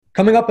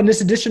Coming up on this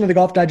edition of the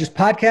Golf Digest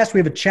podcast, we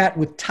have a chat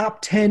with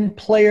top 10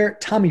 player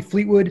Tommy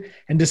Fleetwood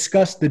and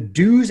discuss the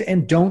do's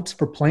and don'ts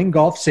for playing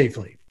golf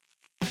safely.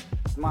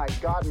 My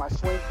God, my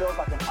swing feels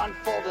like an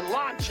unfolding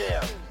lawn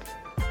chair.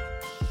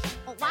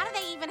 Well, why do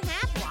they even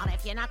have one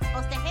if you're not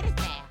supposed to hit it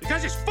there?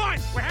 Because it's fun!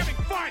 We're having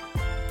fun!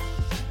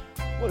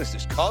 What is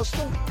this,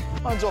 custom?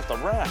 Mine's off the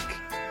rack.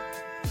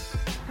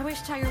 I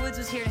wish Tiger Woods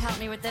was here to help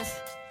me with this.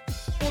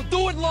 We'll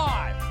do it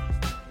live!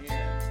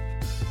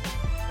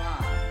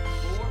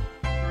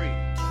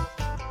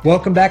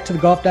 Welcome back to the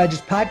Golf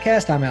Digest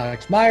podcast. I'm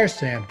Alex Myers.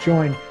 Today I'm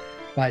joined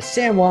by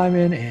Sam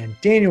Wyman and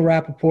Daniel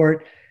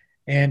Rappaport.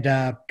 And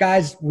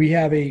guys, we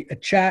have a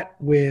chat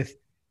with,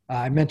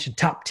 I mentioned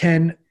top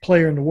 10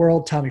 player in the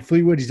world, Tommy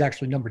Fleetwood. He's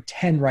actually number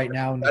 10 right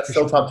now. That's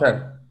still top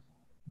 10.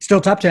 Still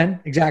top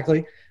 10,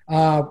 exactly.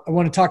 I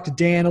want to talk to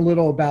Dan a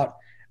little about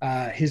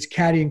his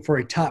caddying for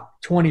a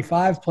top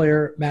 25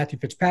 player, Matthew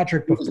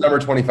Fitzpatrick. Who's number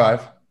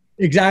 25?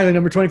 Exactly,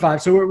 number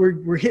 25. So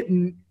we're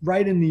hitting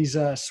right in these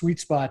sweet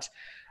spots.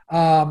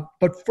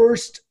 But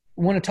first,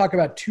 I want to talk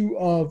about two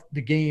of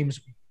the game's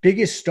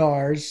biggest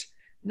stars,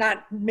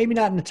 maybe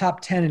not in the top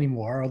 10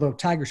 anymore, although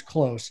Tiger's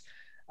close,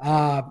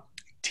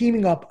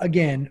 teaming up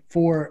again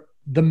for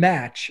the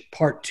match,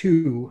 part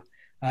two.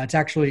 It's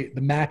actually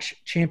the match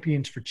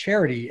champions for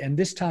charity. And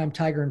this time,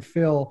 Tiger and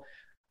Phil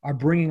are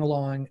bringing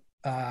along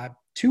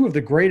two of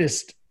the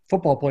greatest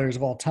football players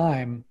of all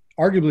time,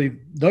 arguably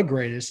the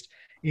greatest,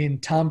 in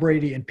Tom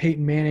Brady and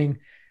Peyton Manning.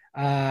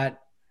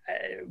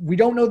 We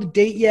don't know the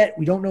date yet.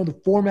 We don't know the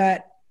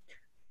format.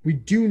 We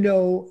do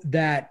know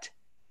that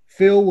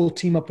Phil will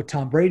team up with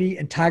Tom Brady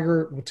and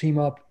Tiger will team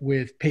up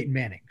with Peyton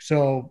Manning.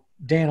 So,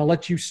 Dan, I'll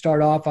let you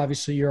start off.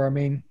 Obviously, you're our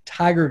main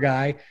Tiger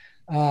guy.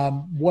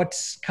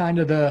 What's kind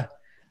of the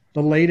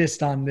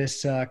latest on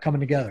this coming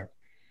together?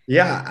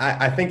 Yeah,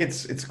 I think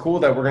it's cool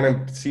that we're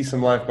going to see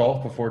some live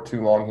golf before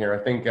too long here.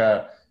 I think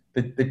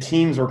the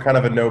teams were kind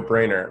of a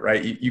no-brainer,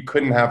 right? You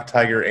couldn't have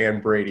Tiger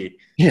and Brady.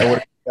 Yeah.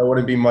 That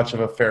wouldn't be much of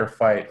a fair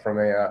fight from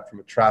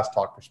a trash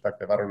talk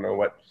perspective. I don't know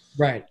what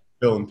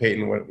Phil and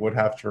Peyton would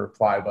have to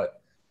reply,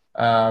 but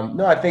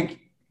no, I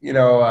think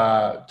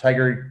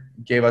Tiger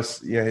gave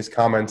us his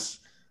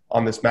comments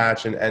on this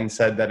match and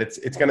said that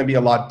it's going to be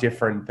a lot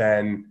different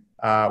than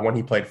when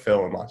he played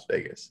Phil in Las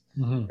Vegas.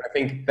 Mm-hmm. I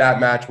think that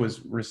match was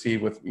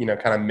received with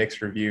kind of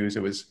mixed reviews.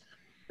 It was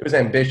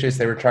ambitious.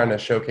 They were trying to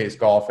showcase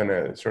golf in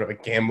a sort of a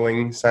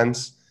gambling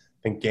sense.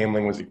 I think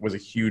gambling was a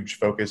huge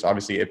focus.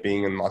 Obviously, it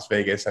being in Las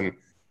Vegas, and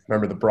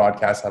remember the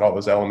broadcast had all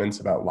those elements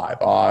about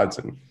live odds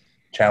and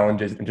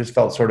challenges, and just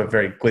felt sort of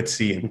very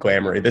glitzy and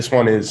glamoury. This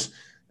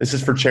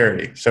is for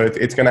charity, so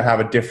it's going to have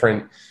a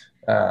different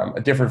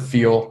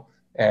feel.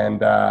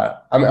 And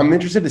I'm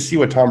interested to see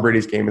what Tom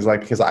Brady's game is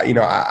like, because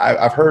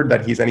I've heard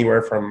that he's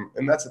anywhere from,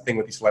 and that's the thing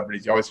with these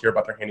celebrities, you always hear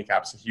about their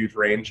handicaps, a huge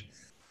range.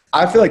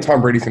 I feel like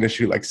Tom Brady's going to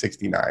shoot like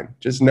 69.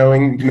 Just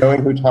knowing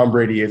who Tom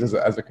Brady is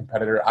as a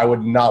competitor, I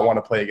would not want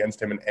to play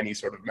against him in any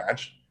sort of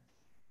match.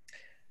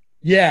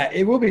 Yeah,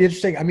 it will be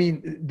interesting. I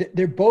mean,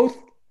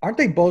 aren't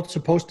they both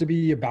supposed to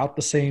be about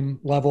the same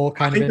level?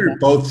 I think they're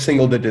both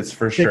single digits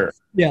for sure.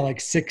 Yeah, like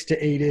 6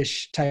 to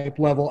 8-ish type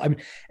level. I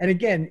mean, and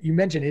again, you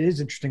mentioned it is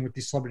interesting with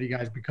these celebrity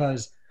guys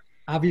because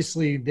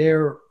obviously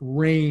their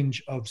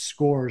range of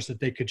scores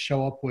that they could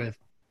show up with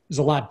is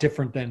a lot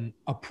different than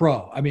a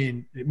pro. I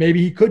mean, maybe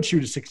he could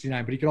shoot a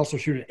 69, but he could also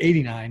shoot an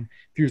 89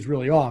 if he was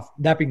really off.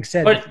 That being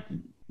said,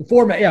 the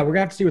format, we're going to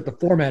have to see what the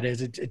format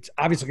is. It's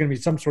obviously going to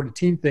be some sort of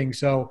team thing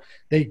so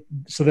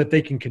that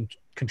they can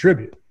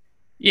contribute.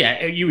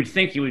 Yeah, you would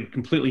think you would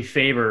completely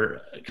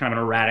favor kind of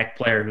an erratic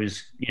player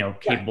who's,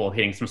 capable of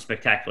hitting some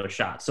spectacular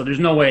shots. So there's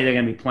no way they're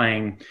going to be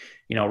playing,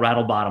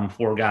 rattle bottom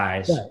four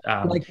guys.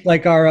 Yeah.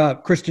 Like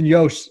our Kristen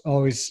Yost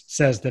always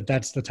says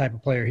that's the type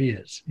of player he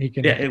is. He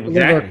can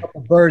deliver a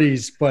couple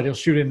birdies, but he'll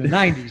shoot in the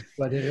 90s,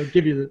 but he'll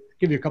give you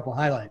a couple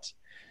highlights.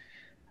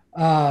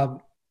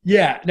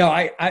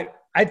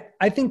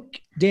 I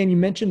think, Dan, you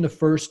mentioned the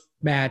first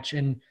match,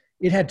 and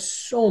it had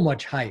so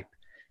much hype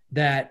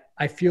that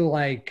I feel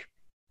like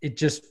it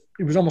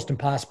was almost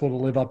impossible to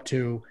live up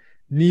to.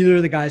 Neither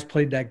of the guys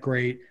played that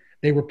great.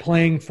 They were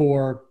playing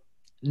for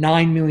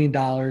 $9 million.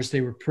 They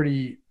were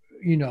pretty,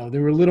 they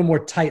were a little more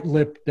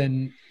tight-lipped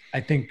than I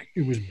think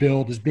it was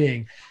billed as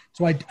being.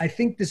 So I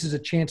think this is a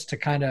chance to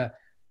kind of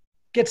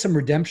get some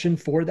redemption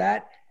for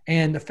that.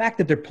 And the fact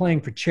that they're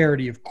playing for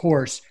charity, of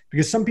course,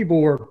 because some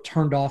people were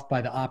turned off by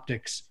the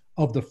optics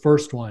of the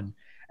first one.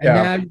 And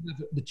now you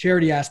have the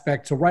charity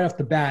aspect. So right off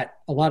the bat,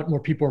 a lot more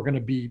people are going to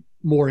be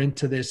more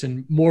into this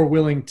and more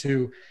willing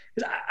to –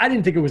 because I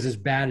didn't think it was as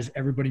bad as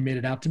everybody made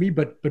it out to be,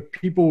 but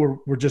people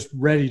were just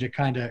ready to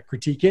kind of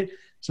critique it.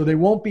 So they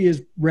won't be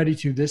as ready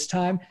to this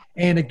time.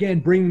 And,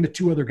 again, bringing the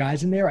two other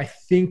guys in there, I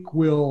think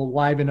will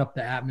liven up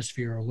the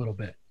atmosphere a little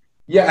bit.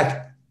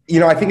 Yeah,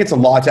 I think it's a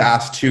lot to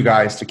ask two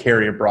guys to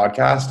carry a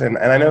broadcast. And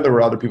I know there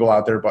were other people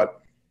out there, but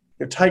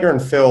Tiger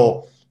and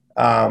Phil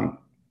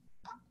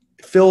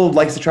Phil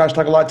likes to trash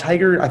talk a lot.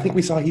 Tiger, I think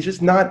we saw he's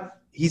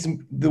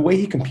the way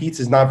he competes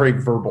is not very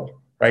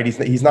verbal, right?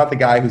 He's not the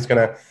guy who's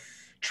going to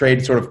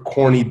trade sort of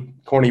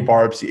corny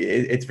barbs.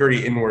 It's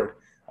very inward.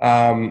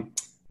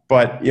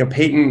 But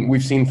Peyton,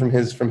 we've seen from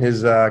his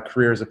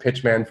career as a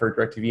pitchman for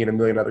DirecTV and a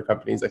million other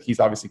companies that he's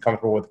obviously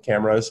comfortable with the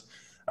cameras.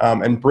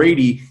 And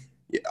Brady,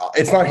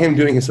 it's not him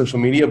doing his social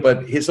media,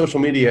 but his social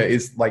media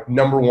is like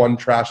 #1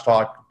 trash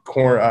talk,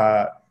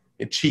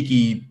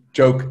 cheeky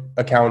joke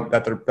account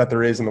that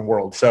there is in the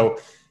world. So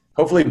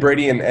hopefully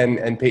Brady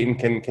and Peyton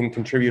can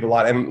contribute a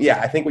lot. And yeah,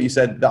 I think what you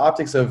said, the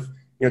optics of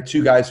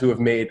two guys who have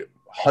made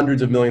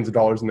hundreds of millions of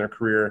dollars in their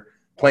career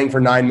playing for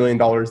 $9 million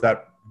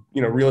that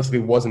realistically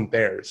wasn't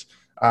theirs.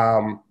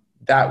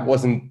 That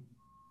wasn't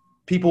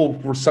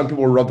some people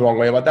were rubbed the wrong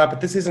way about that,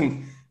 but this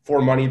isn't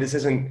for money. This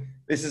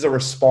is a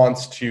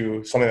response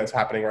to something that's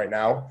happening right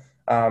now.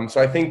 So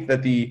I think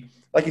that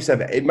like you said,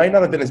 it might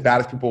not have been as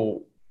bad as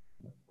people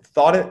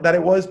thought that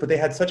it was, but they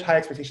had such high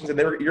expectations, and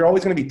you're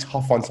always going to be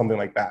tough on something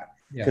like that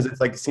because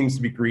it's like it seems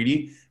to be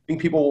greedy. I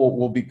think people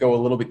will go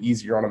a little bit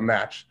easier on a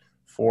match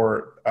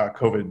for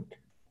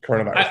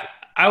coronavirus.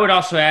 I would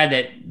also add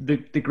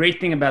that the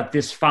great thing about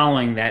this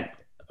following that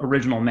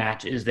original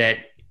match is that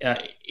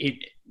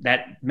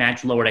that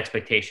match lowered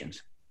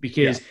expectations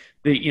because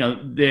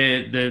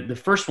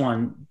the first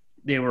one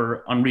they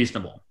were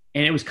unreasonable,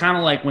 and it was kind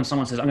of like when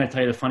someone says, "I'm going to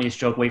tell you the funniest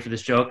joke. Wait for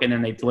this joke," and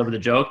then they deliver the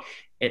joke.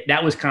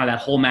 That was kind of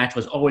that whole match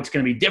was, it's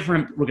going to be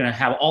different. We're going to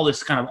have all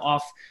this kind of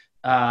off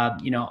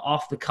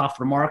the cuff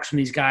remarks from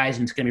these guys,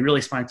 and it's going to be really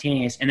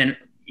spontaneous. And then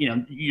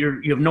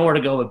you have nowhere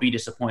to go but be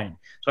disappointed.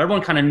 So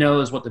everyone kind of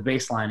knows what the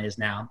baseline is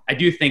now. I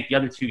do think the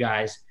other two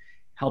guys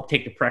help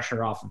take the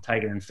pressure off of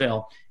Tiger and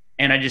Phil.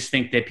 And I just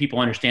think that people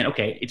understand,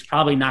 okay, it's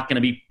probably not going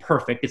to be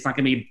perfect. It's not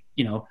going to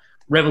be,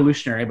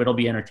 revolutionary, but it'll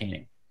be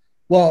entertaining.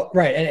 Well,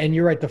 right. And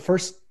you're right. The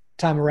first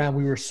time around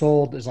we were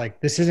sold as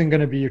like, this isn't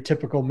going to be your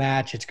typical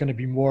match. It's going to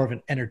be more of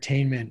an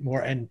entertainment,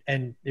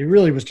 and it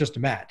really was just a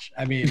match.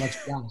 I mean,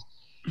 let's be honest.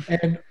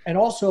 And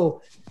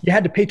also you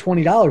had to pay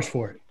 $20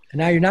 for it. And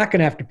now you're not going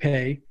to have to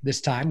pay this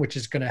time, which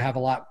is going to have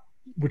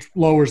which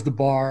lowers the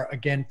bar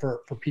again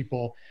for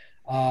people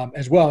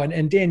as well.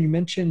 And Dan, you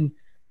mentioned,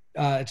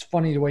 it's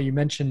funny the way you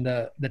mentioned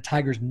the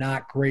Tiger's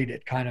not great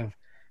at kind of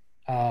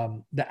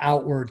the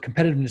outward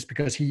competitiveness,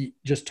 because he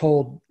just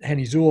told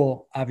Henny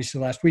Zool,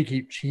 obviously last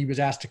week, he was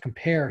asked to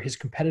compare his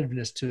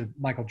competitiveness to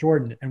Michael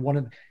Jordan.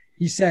 And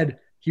he said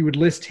he would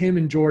list him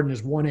and Jordan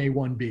as 1A,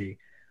 1B,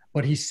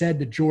 but he said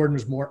that Jordan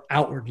was more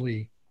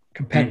outwardly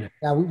competitive.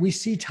 Now we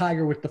see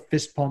Tiger with the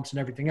fist pumps and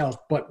everything else,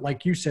 but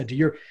like you said,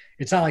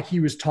 it's not like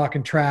he was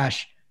talking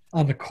trash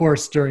on the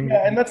course during.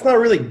 Yeah, and that's not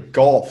really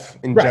golf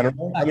in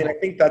general. I mean, I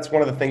think that's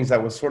one of the things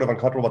that was sort of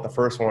uncomfortable about the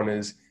first one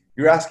is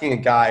you're asking a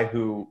guy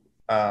who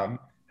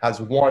has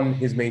won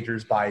his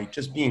majors by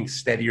just being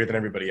steadier than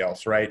everybody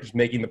else, right? Just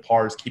making the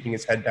pars, keeping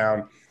his head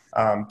down,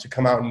 to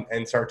come out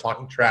and start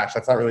talking trash.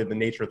 That's not really the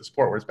nature of the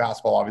sport. Whereas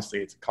basketball, obviously,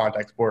 it's a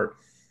contact sport.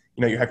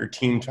 You have your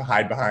team to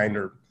hide behind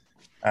or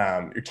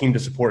your team to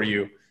support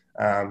you.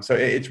 So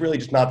it's really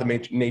just not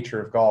the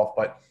nature of golf.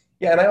 But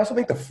yeah, and I also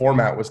think the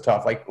format was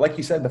tough. Like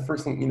you said, the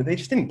first thing, they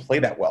just didn't play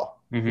that well.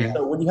 Mm-hmm.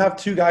 So when you have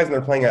two guys and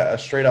they're playing a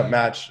straight up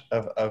match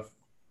of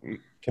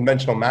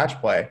conventional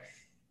match play,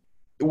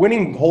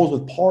 winning holes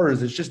with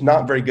pars is just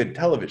not very good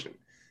television.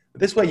 But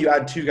this way you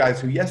add two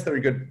guys who, yes, they're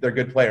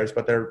good players,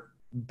 but they're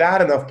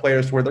bad enough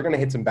players to where they're going to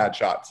hit some bad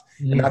shots.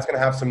 Mm-hmm. And that's going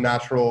to have some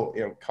natural,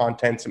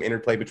 content, some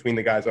interplay between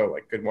the guys. Oh,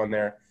 like good one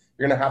there.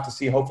 You're going to have to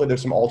see, hopefully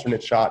there's some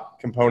alternate shot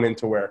component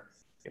to where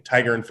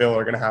Tiger and Phil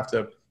are going to have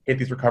to hit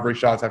these recovery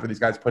shots after these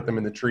guys put them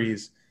in the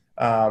trees.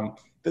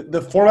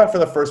 The format for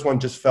the first one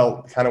just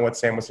felt kind of what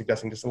Sam was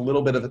suggesting, just a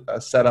little bit of a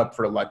setup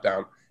for a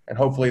letdown. And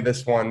hopefully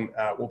this one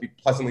will be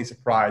pleasantly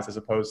surprised as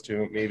opposed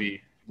to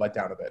maybe let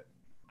down a bit.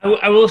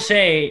 I will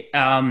say,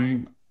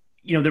 that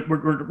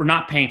we're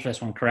not paying for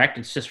this one, correct?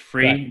 It's just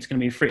free. Right. It's going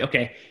to be free.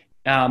 Okay.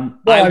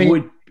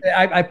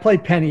 I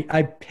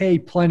pay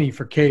plenty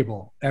for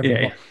cable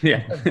every month.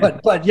 Yeah.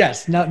 but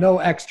yes, no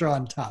extra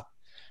on top.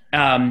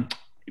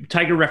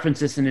 Tiger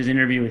referenced this in his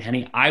interview with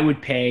Henny. I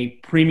would pay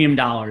premium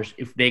dollars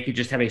if they could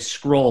just have a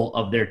scroll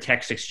of their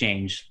text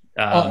exchange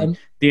the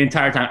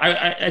entire time.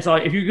 I saw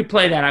if you could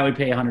play that, I would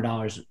pay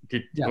 $100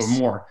 or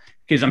more,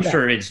 because I'm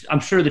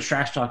sure the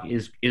trash talk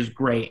is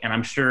great, and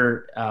I'm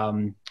sure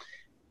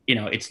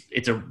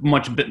it's a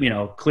much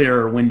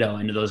clearer window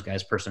into those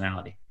guys'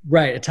 personality.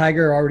 Right.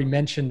 Tiger already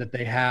mentioned that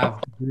they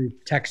have the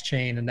group text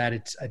chain, and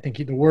that I think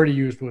the word he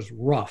used was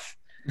rough,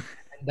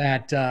 and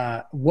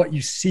that what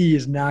you see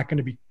is not going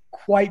to be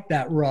quite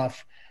that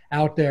rough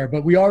out there.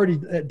 But we already,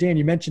 Dan,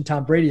 you mentioned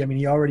Tom Brady. I mean,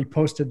 he already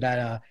posted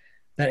that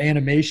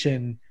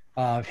animation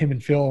of him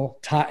and Phil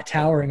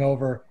towering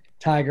over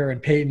Tiger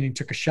and Peyton. He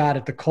took a shot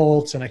at the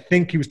Colts, and I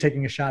think he was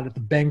taking a shot at the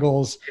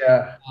Bengals.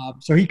 Yeah.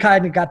 So he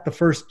kind of got the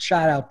first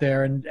shot out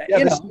there, and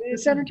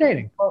it's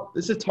entertaining. Well,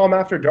 this is Tom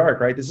after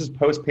dark, right? This is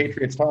post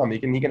Patriots Tom. He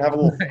can have a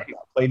little fun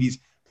now.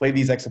 Play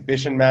these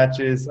exhibition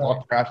matches.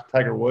 Talk trash to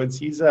Tiger Woods.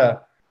 He's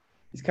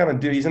kind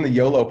of he's in the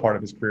YOLO part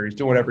of his career. He's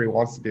doing whatever he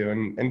wants to do,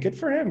 and good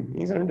for him.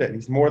 He's earned it.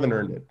 He's more than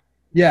earned it.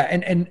 Yeah,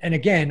 and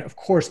again, of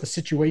course, the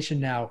situation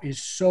now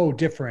is so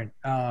different.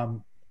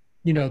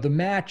 The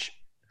match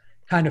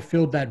kind of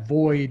filled that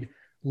void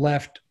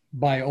left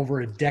by over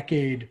a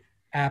decade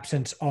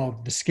absence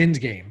of the Skins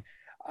game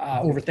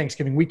over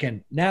Thanksgiving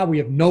weekend. Now we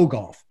have no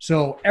golf.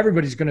 So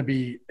everybody's going to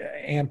be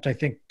amped, I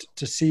think,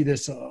 to see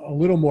this a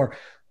little more.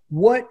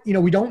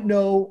 We don't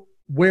know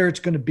where it's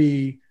going to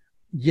be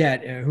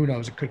yet. Who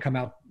knows? It could come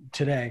out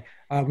today.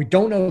 We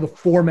don't know the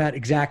format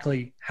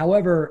exactly.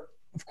 However,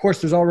 of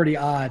course, there's already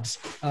odds.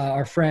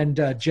 Our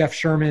friend Jeff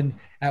Sherman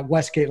at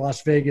Westgate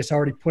Las Vegas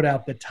already put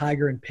out that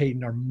Tiger and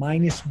Peyton are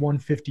minus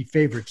 150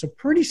 favorites. So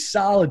pretty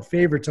solid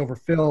favorites over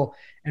Phil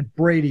and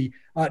Brady.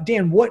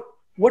 Dan, what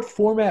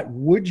format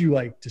would you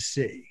like to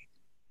see?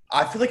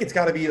 I feel like it's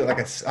got to be like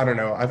I don't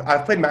know.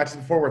 I've played matches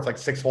before where it's like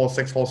 6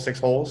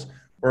 holes,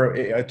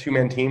 or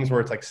two-man teams where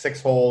it's like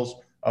 6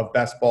 holes of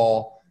best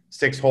ball,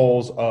 6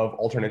 holes of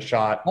alternate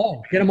shot.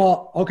 Oh, get them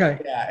all. Okay.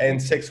 Yeah, and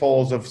 6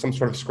 holes of some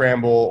sort of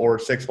scramble or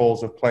 6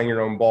 holes of playing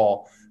your own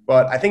ball.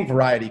 But I think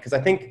variety, because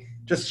I think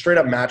just straight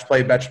up match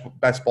play,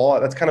 best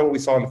ball, that's kind of what we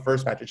saw in the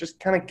first match. It just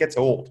kind of gets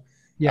old.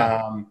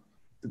 Yeah.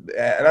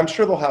 And I'm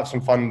sure they'll have some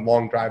fun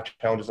long drive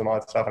challenges and all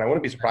that stuff. And I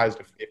wouldn't be surprised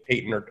if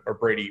Peyton or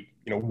Brady,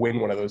 win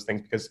one of those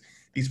things, because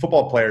these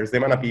football players, they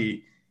might not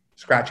be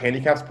scratch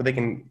handicaps, but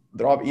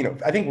they're all,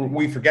 I think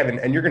we forget,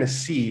 and you're going to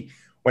see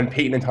when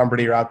Peyton and Tom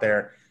Brady are out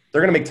there,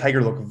 they're going to make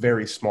Tiger look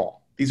very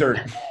small. These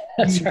are,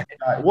 That's right.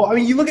 Well, I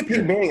mean, you look at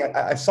Peyton Manning.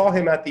 I saw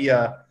him at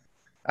the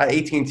at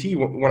AT&T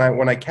when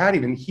I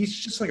caddied, and he's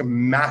just like a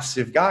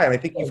massive guy. And I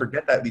think you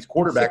forget that these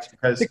quarterbacks,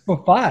 because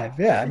 6'5",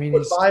 yeah, I mean,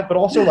 6'5", but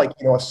also like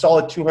a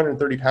solid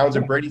 230 pounds.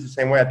 And Brady's the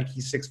same way. I think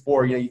he's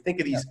 6'4". You think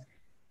of these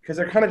because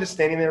they're kind of just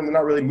standing there and they're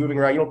not really moving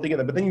around. You don't think of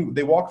that, but then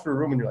they walk through a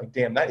room and you're like,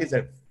 damn, that is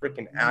a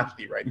freaking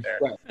athlete right there.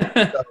 Right.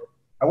 So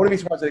I wouldn't be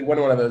surprised if they win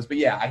one of those. But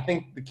yeah, I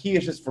think the key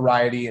is just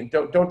variety, and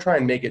don't try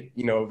and make it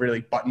really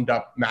buttoned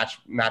up match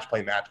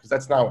play match, because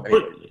that's not what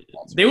anybody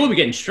wants. They will be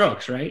getting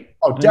strokes, right?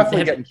 Oh,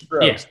 definitely getting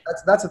strokes. Yeah.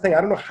 That's the thing. I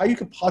don't know how you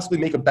could possibly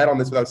make a bet on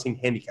this without seeing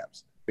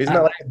handicaps. Isn't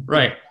that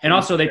right? And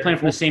also, they playing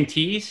from the same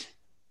tees.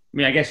 I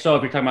mean, I guess so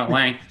if you're talking about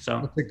length. So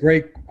that's a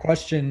great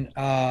question.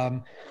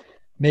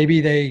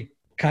 Maybe they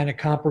kind of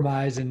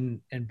compromise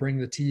and bring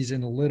the tees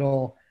in a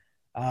little.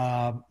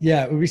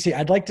 Yeah, we see.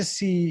 I'd like to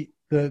see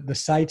the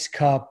Sites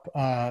Cup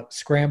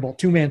scramble,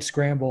 2-man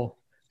scramble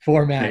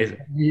format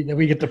that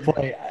we get to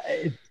play.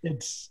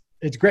 It's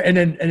great, and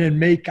then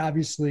make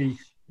obviously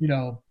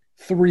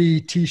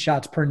 3 tee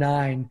shots per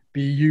 9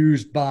 be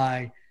used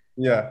by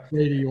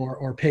Brady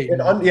or Peyton.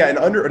 And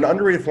an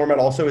underrated format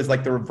also is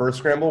like the reverse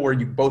scramble, where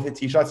you both hit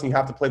tee shots and you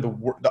have to play the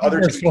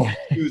other two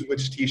choose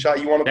which tee shot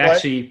you want to play.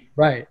 Actually,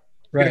 right.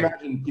 You can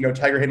imagine,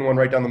 Tiger hitting one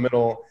right down the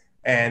middle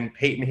and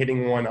Peyton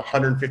hitting one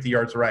 150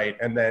 yards right,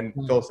 and then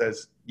Phil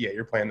says, "Yeah,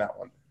 you're playing that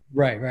one."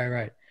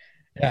 Right.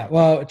 Yeah,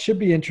 well, it should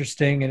be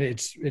interesting, and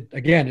it's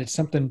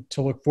something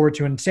to look forward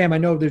to. And Sam, I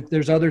know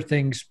there's other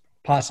things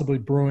possibly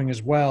brewing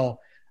as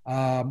well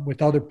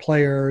with other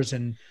players,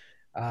 and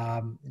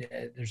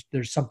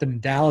there's something in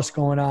Dallas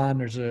going on.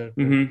 There's a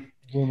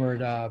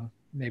rumored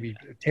maybe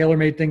a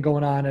TaylorMade thing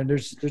going on, and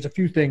there's a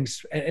few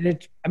things,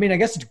 and I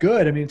guess it's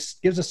good. I mean, it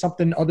gives us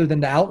something other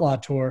than the Outlaw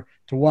Tour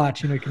to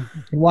watch. You can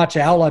watch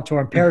the Outlaw Tour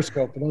on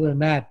Periscope, but other than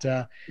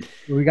that,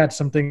 we got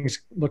some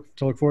things to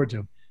look forward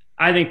to.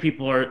 I think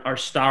people are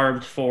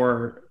starved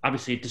for,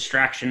 obviously,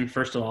 distraction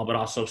first of all, but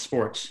also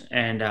sports,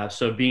 and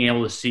so being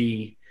able to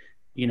see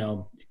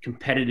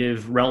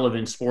competitive,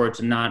 relevant sports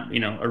and not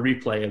a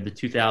replay of the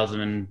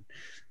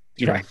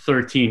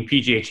 2013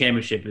 PGA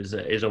Championship is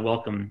a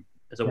welcome.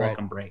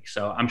 Welcome break.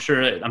 So I'm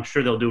sure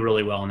they'll do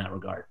really well in that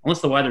regard.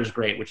 Unless the weather is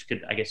great, which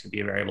could be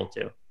a variable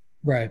too.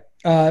 Right.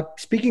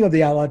 Speaking of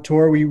the Outlaw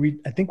Tour,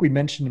 I think we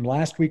mentioned him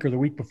last week or the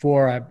week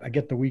before. I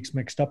get the weeks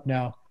mixed up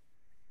now.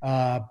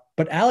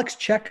 But Alex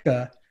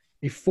Cejka,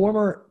 a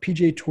former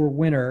PGA Tour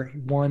winner, he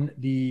won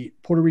the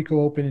Puerto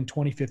Rico Open in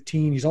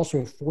 2015. He's also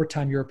a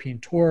 4-time European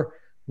Tour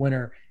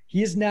winner.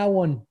 He has now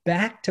won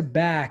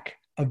back-to-back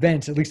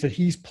events, at least that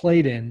he's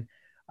played in,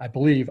 I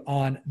believe,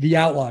 on the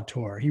Outlaw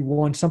Tour. He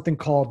won something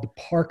called the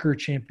Parker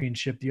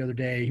Championship the other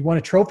day. He won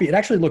a trophy. It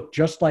actually looked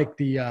just like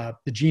the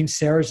Gene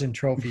Sarazen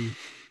trophy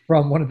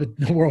from one of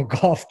the World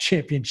Golf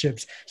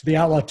Championships. So the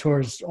Outlaw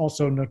Tour is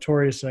also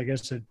notorious, I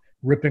guess, at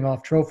ripping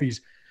off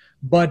trophies.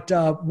 But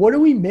what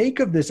do we make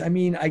of this? I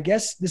mean, I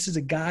guess this is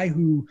a guy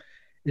who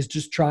is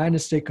just trying to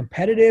stay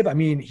competitive. I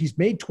mean, he's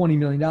made $20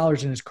 million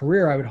in his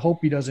career. I would hope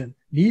he doesn't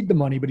need the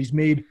money, but he's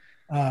made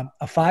a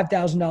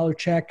 $5,000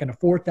 check and a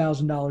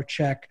 $4,000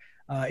 check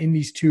in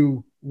these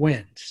 2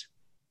 wins.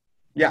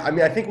 Yeah, I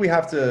mean, I think we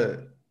have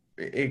to –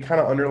 it kind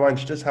of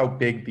underlines just how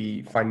big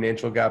the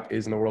financial gap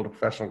is in the world of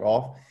professional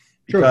golf,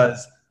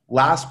 because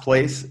last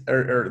place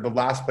or the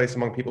last place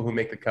among people who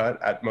make the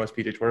cut at most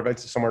PGA Tour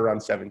events is somewhere around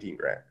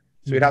 $17,000.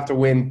 So you'd have to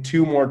win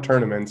 2 more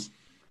tournaments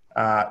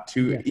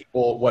to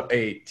equal what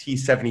a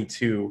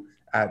T72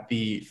 at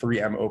the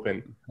 3M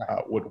Open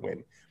would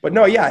win. But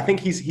no, yeah, I think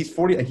he's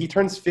 40. He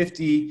turns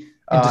 50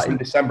 in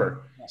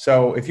December.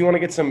 So if you want to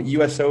get some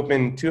U.S.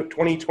 Open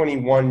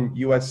 2021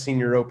 U.S.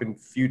 Senior Open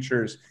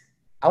futures,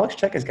 Alex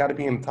Cejka's got to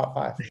be in the top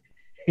 5.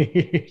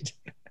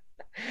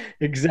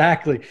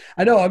 Exactly.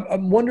 I know.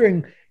 I'm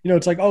wondering,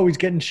 it's like, oh, he's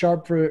getting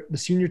sharp for the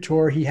senior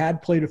tour. He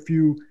had played a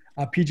few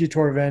PGA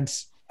Tour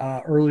events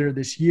earlier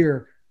this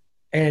year.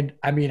 And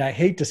I mean, I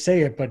hate to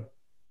say it, but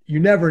you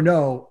never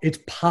know. It's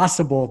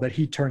possible that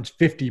he turns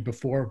 50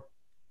 before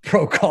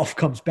pro golf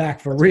comes back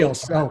for real.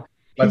 So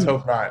let's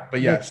hope not.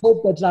 But yes, let's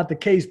hope that's not the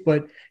case.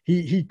 But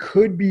he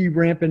could be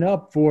ramping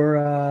up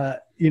for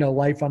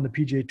life on the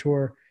PGA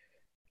Tour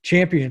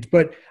champions.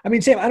 But I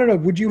mean, Sam, I don't know.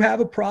 Would you have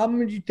a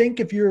problem? Do you think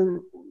if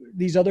you're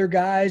these other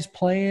guys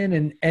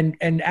playing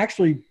and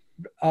actually,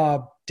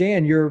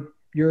 Dan, your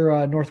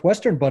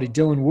Northwestern buddy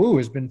Dylan Wu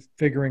has been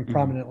figuring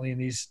prominently in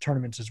these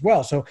tournaments as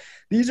well. So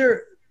these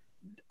are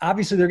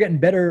obviously they're getting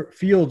better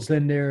fields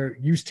than they're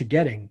used to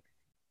getting.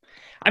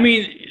 I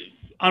mean,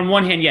 on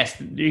one hand, yes,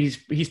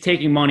 he's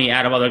taking money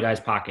out of other guys'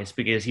 pockets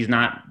because he's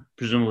not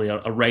presumably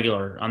a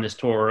regular on this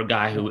tour or a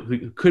guy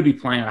who could be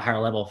playing at a higher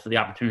level for the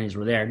opportunities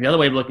were there. The other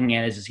way of looking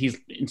at it is he's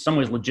in some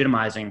ways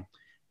legitimizing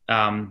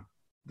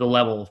the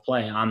level of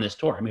play on this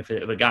tour. I mean, if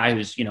a guy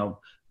who's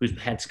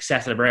had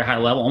success at a very high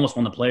level, almost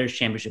won the Players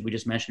Championship we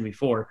just mentioned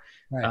before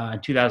in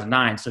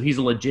 2009. So he's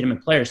a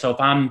legitimate player. So if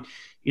I'm,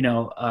 an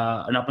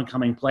up and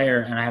coming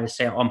player and I have to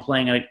say I'm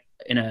playing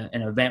in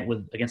an event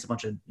against a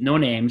bunch of no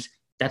names,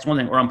 that's one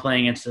thing. Or I'm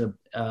playing against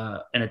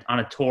on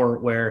a tour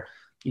where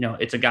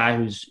it's a guy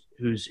who's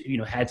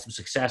had some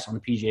success on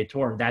the PGA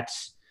Tour.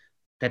 That's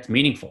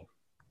meaningful.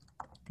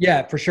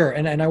 Yeah, for sure.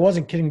 And I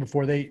wasn't kidding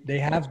before. They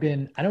have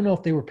been. I don't know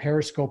if they were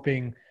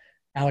periscoping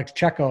Alex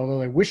Checo,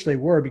 although I wish they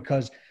were,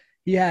 because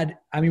he had,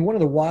 one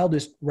of the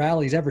wildest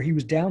rallies ever. He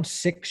was down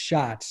 6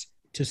 shots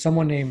to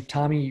someone named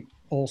Tommy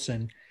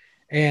Olson,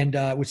 and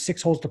with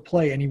 6 holes to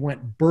play, and he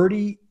went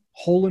birdie,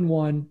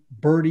 hole-in-one,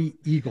 birdie,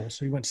 eagle.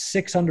 So he went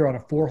 6 under on a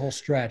 4-hole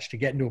stretch to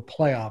get into a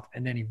playoff,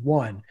 and then he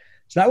won.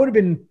 So that would have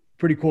been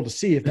pretty cool to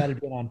see if that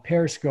had been on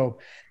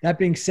Periscope. That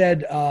being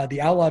said,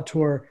 the Outlaw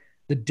Tour,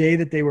 the day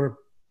that they were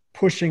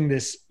pushing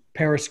this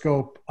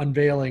Periscope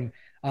unveiling,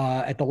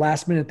 at the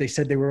last minute, they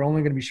said they were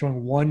only going to be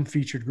showing 1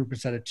 featured group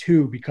instead of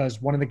 2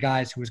 because one of the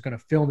guys who was going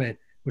to film it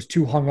was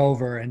too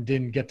hungover and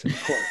didn't get to the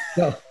court.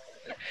 So,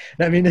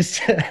 I mean,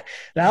 the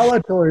Outlaw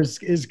Tour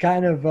is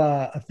kind of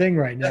a thing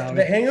right now.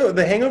 The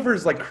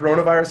hangovers, like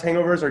coronavirus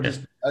hangovers, are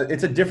just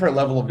it's a different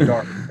level of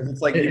dark.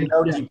 It's like deep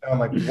down,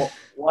 like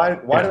why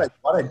did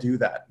I do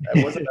that?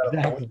 I wasn't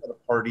at a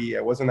party.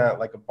 I wasn't at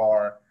like a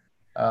bar.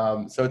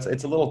 So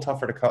it's a little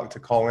tougher to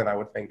call in, I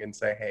would think, and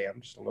say, hey, I'm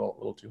just a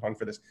little too hung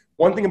for this.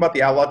 One thing about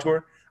the Outlaw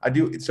Tour,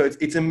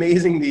 it's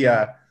amazing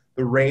the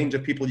range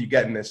of people you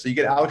get in this. So you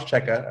get Alex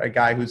Checa, a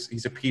guy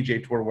he's a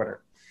PGA Tour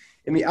winner.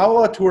 In the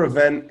Outlaw Tour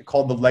event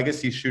called the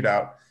Legacy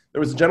Shootout, there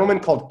was a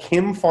gentleman called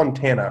Kim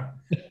Fontana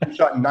who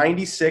shot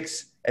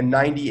 96 and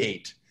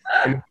 98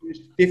 and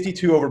finished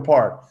 52 over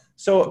par.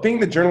 So being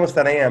the journalist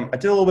that I am, I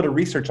did a little bit of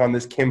research on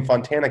this Kim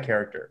Fontana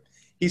character.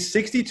 He's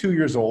 62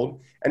 years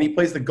old, and he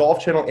plays the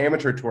Golf Channel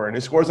Amateur Tour, and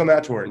his scores on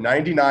that tour,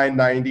 99,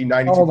 90,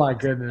 92. Oh, my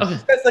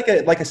goodness. That's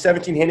like a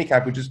 17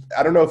 handicap, which is,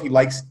 I don't know if he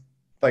likes,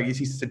 like, is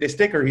he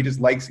sadistic or he just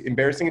likes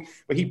embarrassing it,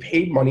 but he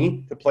paid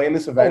money to play in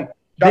this event.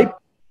 They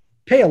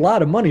pay a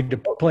lot of money to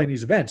play in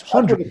these events.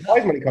 Hundreds. That's where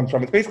the prize money comes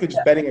from. It's basically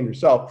just betting on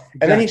yourself. Exactly.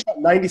 And then he shot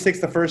 96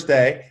 the first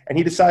day, and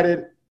he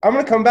decided, I'm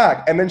going to come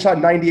back, and then shot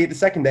 98 the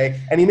second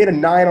day, and he made a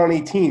 9 on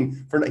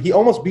 18. He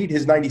almost beat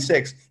his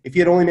 96 if he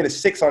had only made a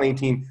 6 on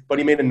 18, but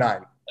he made a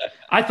 9.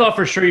 I thought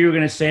for sure you were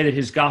going to say that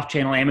his Golf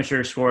Channel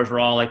amateur scores were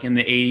all like in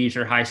the 80s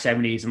or high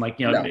 70s. And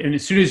and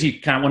as soon as he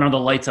kind of went under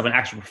the lights of an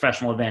actual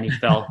professional event, he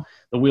fell,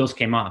 the wheels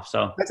came off.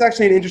 So that's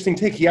actually an interesting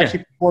take. He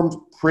actually performed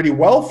pretty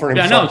well for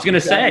himself. Yeah, I was going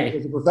to say. It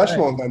was a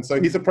professional event,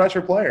 so he's a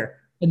pressure player.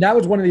 And that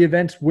was one of the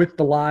events with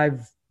the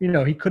live,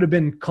 he could have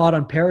been caught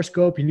on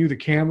Periscope. He knew the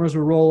cameras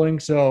were rolling.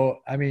 So,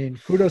 I mean,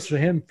 kudos to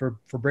him for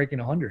breaking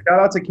 100. Shout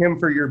out to Kim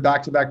for your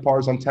back-to-back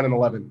pars on 10 and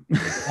 11.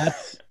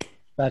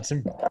 That's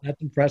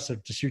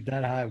impressive to shoot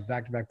that high with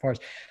back-to-back pars.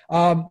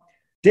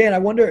 Dan, I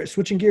wonder,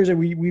 switching gears, and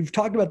we've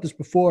talked about this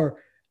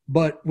before,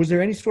 but was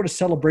there any sort of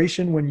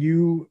celebration when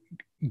you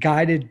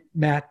guided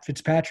Matt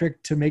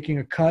Fitzpatrick to making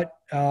a cut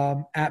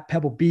at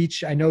Pebble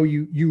Beach? I know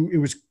it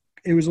was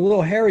a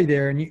little hairy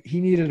there, and he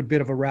needed a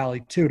bit of a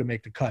rally too to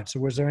make the cut. So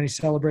was there any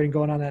celebrating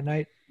going on that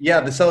night? Yeah,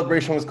 the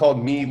celebration was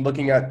called me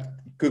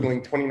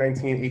Googling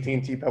 2019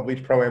 AT&T Pebble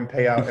Beach Pro-Am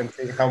payout and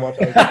seeing how much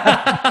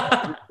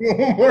I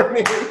was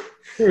morning.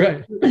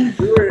 Right.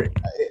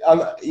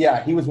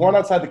 He was one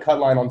outside the cut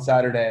line on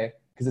Saturday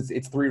because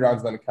it's 3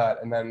 rounds then a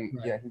cut. And then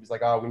he was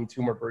like, oh, we need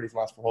 2 more birdies in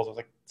the last 4 holes. I was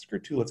like, screw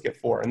 2, let's get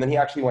 4. And then he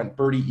actually went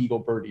birdie, eagle,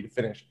 birdie to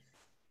finish.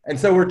 And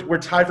so we're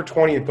tied for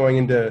 20th going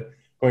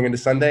into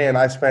Sunday, and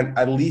I spent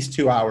at least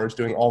 2 hours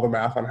doing all the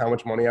math on how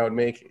much money I would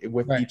make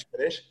with each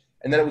finish.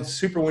 And then it was a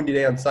super windy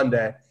day on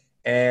Sunday,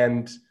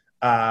 and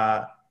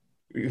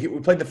we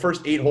played the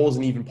first 8 holes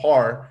in even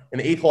par,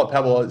 and the 8th hole at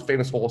Pebble is a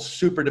famous hole,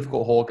 super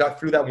difficult hole. Got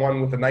through that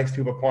one with a nice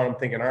 2 par. I'm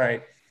thinking, all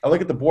right. I look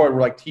at the board,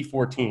 we're like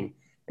T14,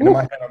 and in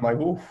my head I'm like,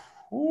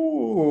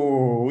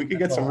 ooh, we could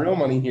get some real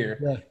money here.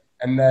 Yeah.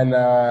 And then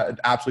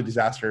absolute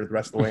disaster the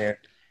rest of the way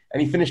in.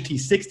 and he finished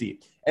T60.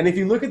 And if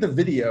you look at the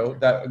video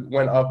that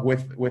went up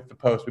with the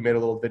post, we made a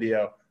little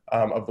video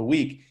of the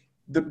week.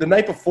 The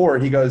night before,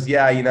 he goes,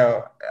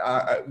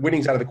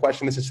 winning's out of the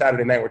question. This is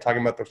Saturday night. We're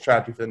talking about the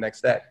strategy for the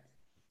next day.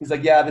 He's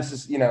like, this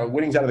is,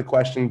 winning's out of the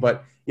question,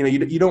 but,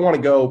 you don't want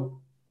to go,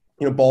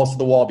 balls to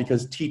the wall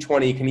because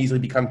T20 can easily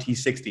become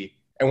T60.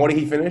 And what did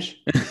he finish?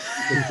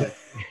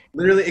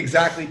 Literally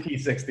exactly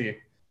T60.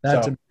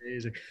 That's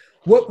amazing.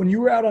 When you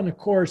were out on the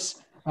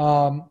course,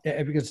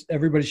 because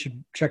everybody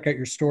should check out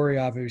your story,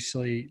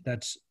 obviously,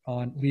 that's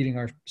on leading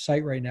our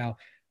site right now.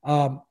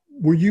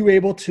 Were you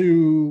able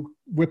to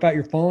whip out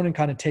your phone and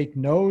kind of take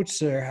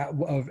notes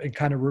and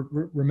kind of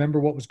remember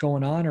what was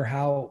going on,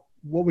 or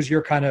what was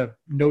your kind of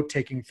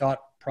note-taking thought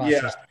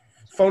process? Yeah,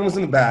 phone was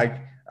in the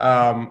bag,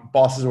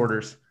 boss's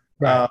orders.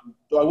 Right.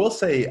 So I will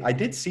say I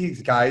did see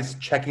guys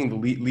checking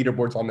the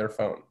leaderboards on their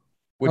phone,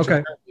 which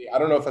apparently, I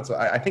don't know if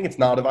I think it's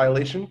not a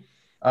violation.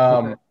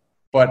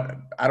 But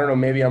I don't know,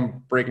 maybe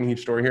I'm breaking a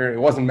huge story here. It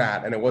wasn't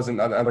Matt and it wasn't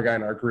another guy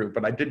in our group,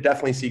 but I did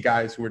definitely see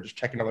guys who were just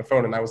checking on their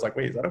phone. And I was like,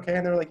 wait, is that okay?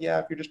 And they're like, yeah,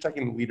 if you're just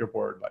checking the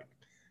leaderboard, like,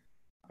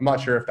 I'm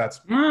not sure if that's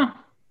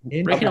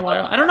breaking a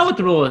law. I don't know what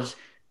the rule is.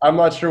 I'm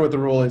not sure what the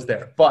rule is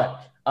there, but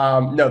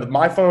no,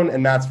 my phone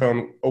and Matt's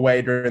phone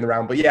away during the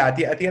round. But yeah, at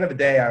the end of the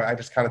day, I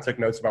just kind of took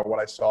notes about what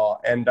I saw.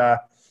 And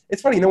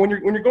it's funny, when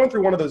you're going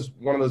through one of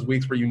those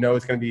weeks where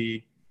it's going to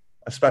be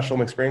a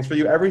special experience for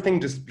you, everything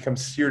just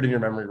becomes seared in your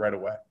memory right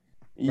away.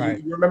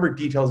 You remember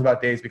details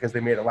about days because they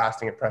made a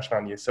lasting impression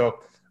on you. So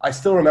I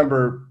still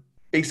remember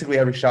basically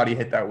every shot he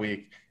hit that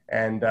week.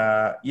 And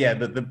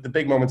the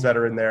big moments that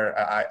are in there,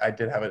 I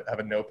did have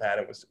a notepad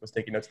and was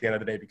taking notes at the end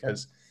of the day,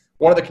 because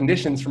one of the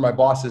conditions for my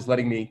bosses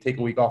letting me take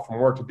a week off from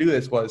work to do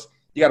this was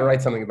you got to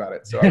write something about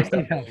it. So I was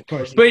of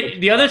course. But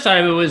the other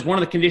side of it was one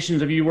of the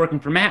conditions of you working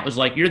for Matt was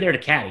like, you're there to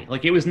caddy.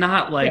 Like, it was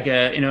not like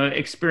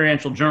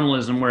experiential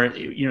journalism where,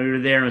 you're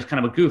there and it was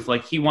kind of a goof.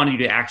 Like, he wanted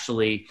you to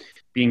actually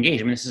be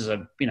engaged. I mean, this is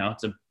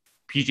it's a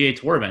PGA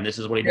Tour event. This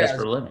is what he does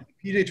for a living.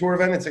 PGA Tour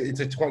event. It's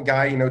a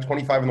guy,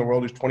 25 in the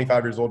world, who's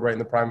 25 years old, right in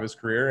the prime of his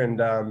career.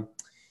 And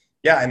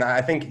and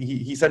I think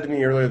he said to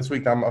me earlier this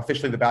week that I'm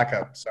officially the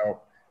backup. So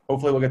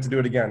hopefully we'll get to do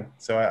it again.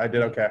 So I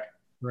did okay.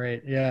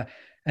 Great. Yeah.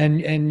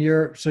 And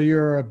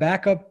you're a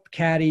backup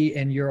caddy,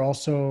 and you're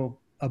also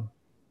a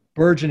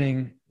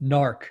burgeoning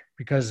narc,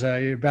 because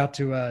you're about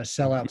to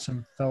sell out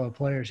some fellow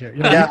players here.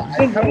 I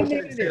kind of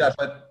wanted to say that,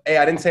 but hey,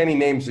 I didn't say any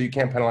names, so you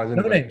can't penalize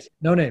anybody.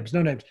 No names.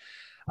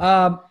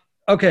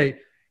 Okay.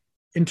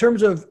 In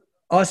terms of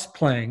us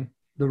playing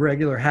the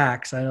regular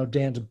hacks, I know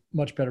Dan's a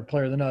much better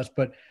player than us,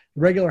 but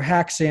the regular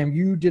hacks, Sam,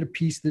 you did a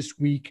piece this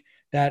week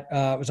that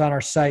was on our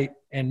site,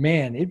 and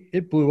man,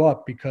 it blew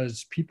up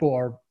because people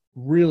are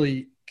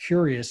really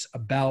curious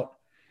about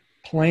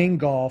playing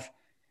golf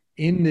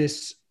in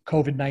this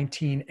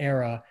COVID-19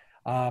 era.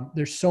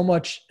 There's so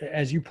much,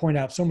 as you point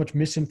out, so much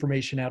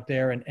misinformation out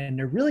there, and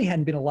there really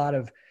hadn't been a lot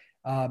of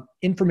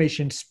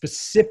information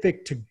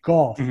specific to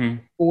golf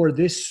for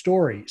this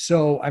story.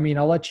 So, I mean,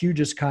 I'll let you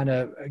just kind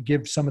of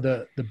give some of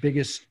the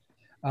biggest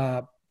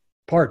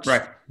parts.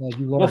 Right.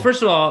 Well,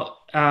 first of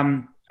all,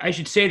 I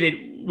should say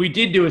that we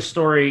did do a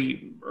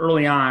story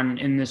early on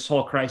in this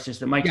whole crisis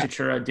that Mike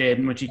Stachura did,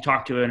 in which he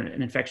talked to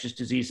an infectious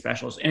disease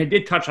specialist. And it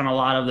did touch on a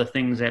lot of the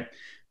things that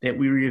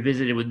we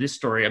revisited with this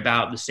story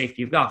about the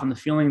safety of golf. And the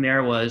feeling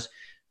there was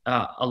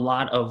a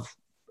lot of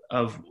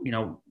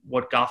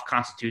what golf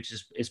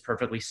constitutes is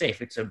perfectly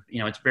safe. It's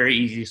it's very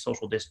easy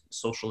to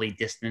socially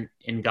distant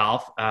in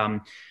golf.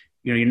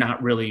 You're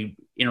not really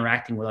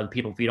interacting with other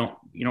people if you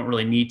don't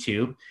really need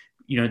to.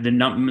 The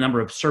number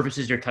of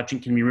surfaces you're touching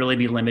can really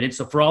be limited.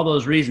 So for all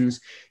those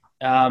reasons,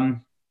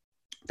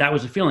 that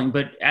was a feeling.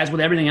 But as with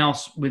everything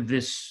else with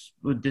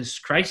this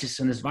crisis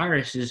and this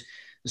virus, is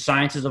the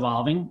science is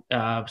evolving,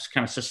 kind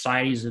of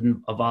society is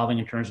evolving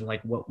in terms of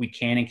like what we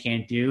can and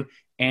can't do.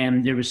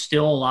 And there was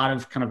still a lot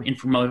of kind of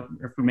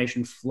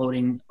information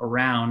floating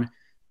around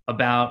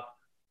about,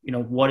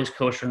 what is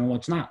kosher and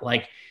what's not.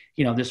 Like,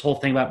 this whole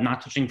thing about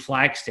not touching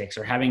flag sticks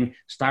or having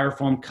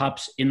styrofoam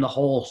cups in the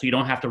hole so you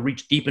don't have to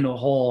reach deep into a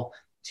hole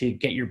to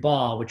get your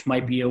ball, which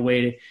might be a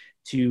way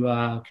to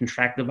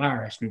contract the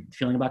virus, and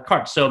feeling about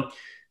carts. So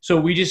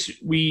we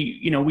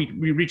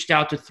reached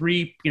out to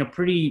three,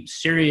 pretty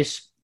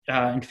serious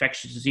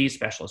infectious disease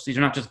specialists. These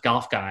are not just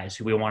golf guys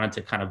who we wanted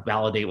to kind of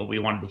validate what we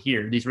wanted to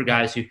hear. These were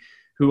guys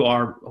who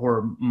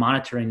are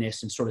monitoring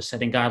this and sort of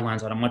setting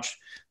guidelines on a much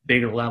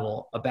bigger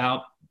level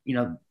about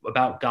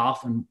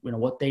golf and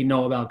what they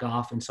know about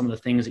golf and some of the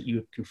things that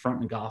you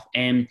confront in golf.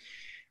 And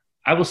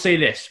I will say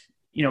this,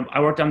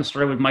 I worked on the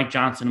story with Mike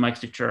Johnson and Mike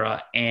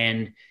Stachura,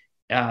 and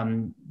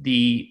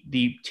the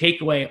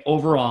takeaway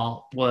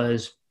overall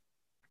was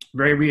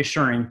very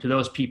reassuring to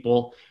those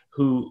people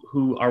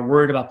who are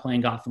worried about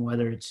playing golf and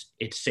whether it's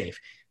safe.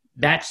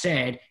 That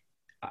said,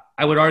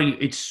 I would argue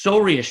it's so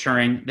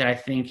reassuring that I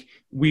think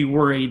we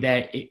worry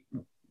that it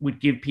would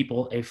give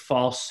people a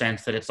false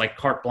sense that it's like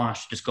carte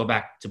blanche to just go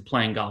back to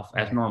playing golf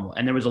as normal.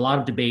 And there was a lot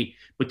of debate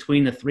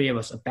between the three of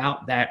us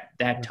about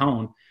that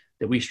tone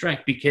that we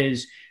strike,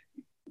 because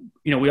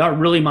we are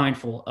really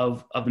mindful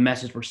of the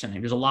message we're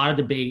sending. There's a lot of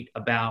debate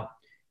about,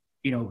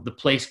 the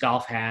place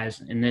golf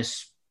has in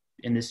this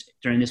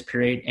during this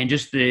period, and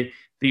just the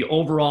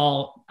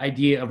overall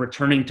idea of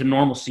returning to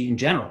normalcy in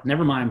general.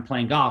 Never mind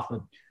playing golf,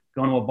 but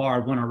going to a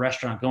bar, going to a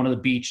restaurant, going to the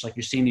beach. Like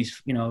you're seeing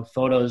these,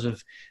 photos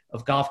of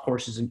golf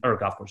courses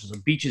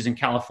of beaches in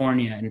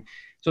California. And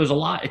so there's a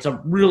lot, it's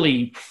a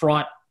really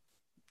fraught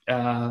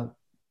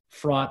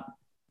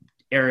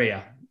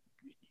area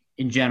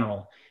in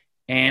general.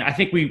 And I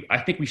think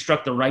we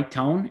struck the right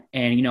tone.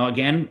 And,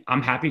 again,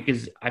 I'm happy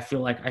because I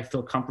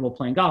feel comfortable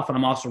playing golf, and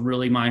I'm also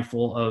really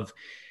mindful of,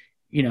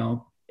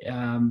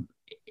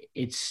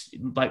 it's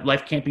like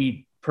life can't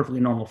be perfectly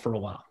normal for a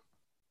while.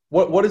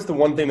 What is the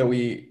one thing that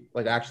we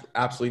actually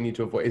absolutely need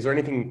to avoid? Is there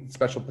anything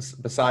special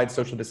besides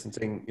social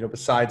distancing,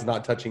 besides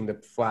not touching the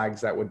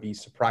flags that would be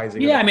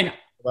surprising? Yeah. I mean,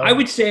 I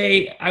would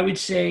say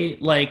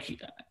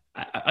like,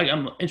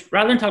 it's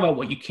rather than talk about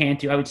what you can't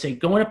do, I would say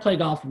going to play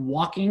golf,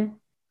 walking,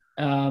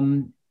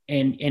 and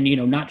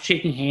not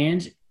shaking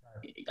hands.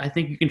 I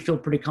think you can feel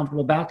pretty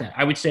comfortable about that.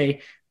 I would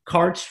say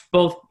carts,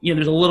 both,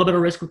 there's a little bit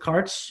of risk with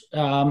carts.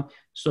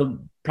 So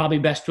probably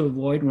best to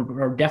avoid,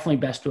 or definitely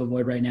best to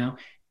avoid right now.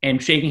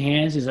 And shaking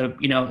hands is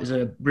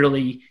a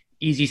really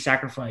easy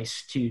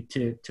sacrifice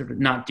to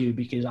not do,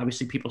 because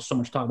obviously people so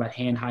much talk about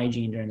hand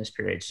hygiene during this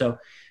period. So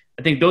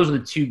I think those are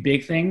the two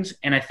big things.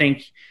 And I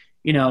think,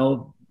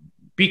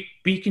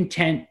 be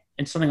content.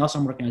 And something else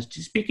I'm working on is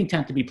just be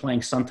content to be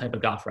playing some type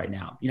of golf right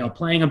now.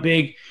 Playing a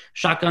big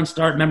shotgun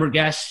start, member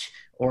guest,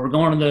 or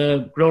going to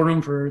the grill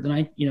room for the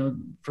night,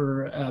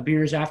 for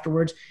beers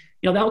afterwards.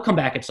 That will come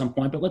back at some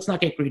point, but let's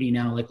not get greedy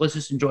now. Like, let's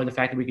just enjoy the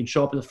fact that we can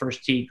show up at the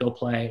first tee, go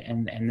play,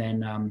 and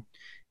then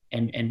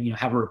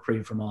have a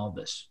reprieve from all of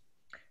this.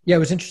 Yeah, it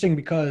was interesting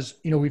because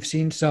we've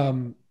seen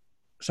some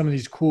of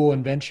these cool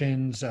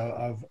inventions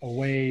of a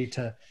way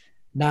to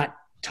not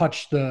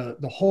touch the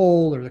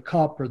hole or the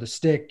cup or the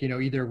stick.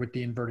 Either with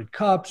the inverted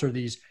cups or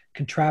these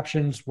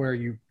contraptions where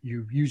you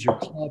use your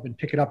club and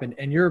pick it up, and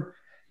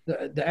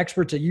the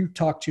experts that you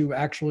talked to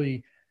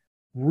actually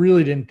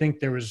really didn't think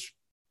there was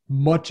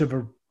much of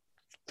a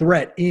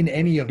threat in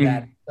any of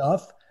that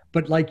stuff.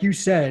 But like you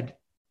said,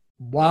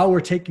 while we're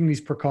taking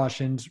these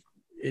precautions,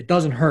 it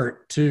doesn't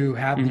hurt to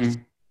have these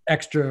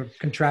extra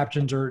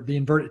contraptions or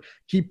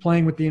keep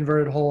playing with the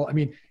inverted hole. I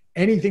mean,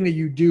 anything that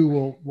you do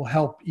will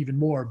help even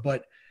more.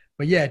 But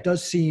yeah, it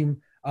does seem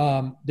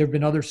there've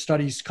been other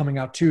studies coming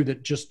out too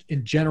that just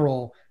in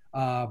general,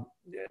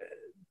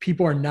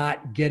 people are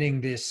not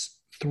getting this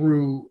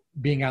through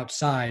being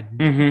outside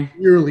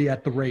nearly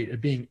at the rate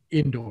of being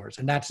indoors.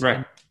 And that's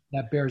right.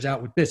 That bears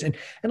out with this. And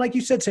like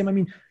you said, Sam, I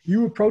mean,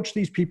 you approach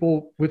these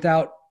people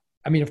without,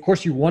 of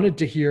course you wanted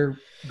to hear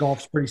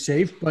golf's pretty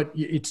safe, but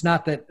it's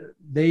not that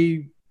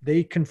they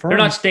confirm. They're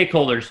not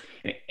stakeholders.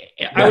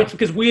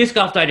 Because we as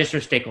Golf Digest are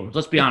stakeholders.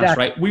 Let's be honest,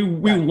 right? We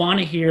want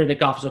to hear that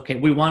golf is okay.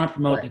 We want to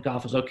promote that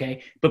golf is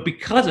okay. But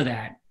because of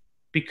that,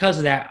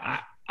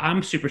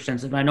 I'm super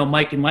sensitive. I know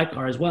Mike and Mike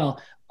are as well,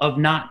 of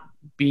not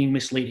being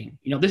misleading.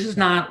 This is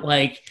not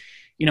like,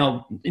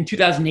 in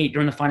 2008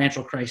 during the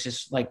financial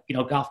crisis,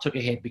 golf took a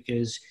hit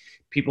because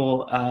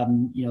people,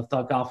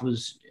 thought golf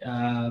was,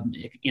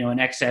 in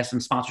excess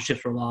and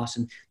sponsorships were lost.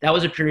 And that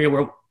was a period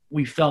where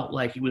we felt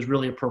like it was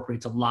really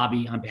appropriate to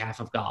lobby on behalf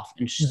of golf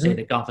and say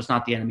that golf is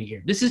not the enemy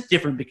here. This is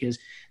different because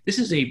this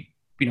is a,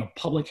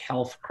 public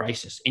health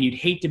crisis, and you'd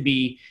hate to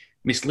be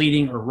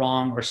misleading or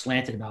wrong or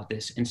slanted about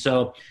this. And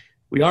so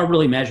we are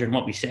really measured in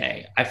what we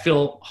say. I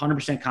feel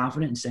 100%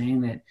 confident in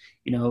saying that,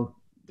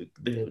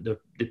 the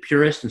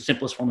purest and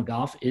simplest form of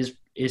golf is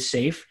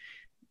safe,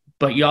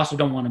 but you also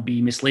don't want to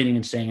be misleading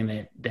in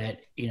saying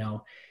that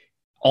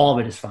all of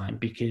it is fine,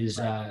 because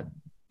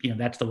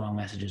that's the wrong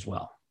message as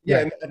well.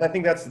 Yeah, and I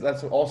think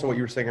that's also what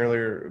you were saying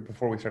earlier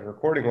before we started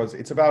recording, was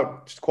it's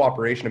about just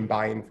cooperation and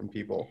buy-in from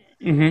people.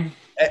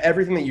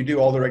 Everything that you do,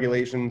 all the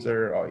regulations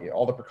or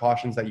all the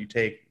precautions that you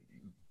take,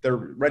 they're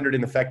rendered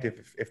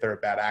ineffective if they're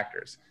bad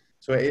actors.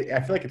 So I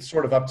feel like it's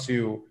sort of up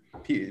to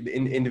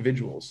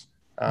individuals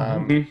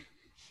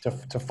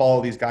to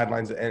follow these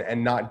guidelines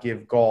and not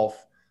give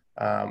golf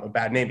a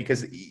bad name,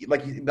 because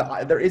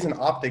there is an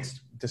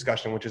optics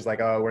discussion, which is like,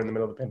 oh, we're in the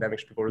middle of the pandemic,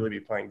 should people really be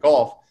playing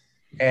golf?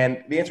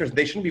 And the answer is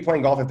they shouldn't be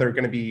playing golf if they're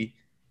going to be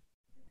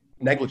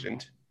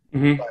negligent.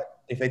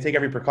 But if they take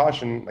every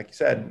precaution, like you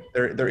said,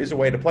 there is a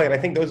way to play. And I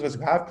think those of us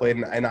who have played,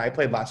 and I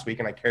played last week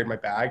and I carried my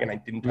bag and I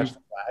didn't touch the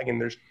flag, and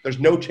there's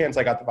no chance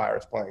I got the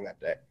virus playing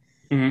that day.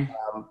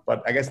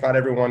 But I guess not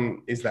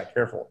everyone is that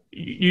careful.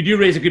 You do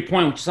raise a good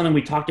point, which is something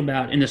we talked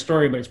about in the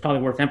story, but it's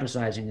probably worth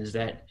emphasizing, is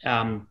that,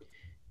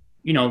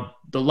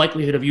 the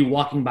likelihood of you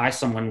walking by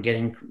someone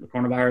getting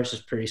coronavirus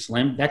is pretty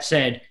slim. That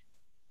said,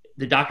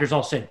 the doctors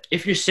all said,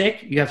 if you're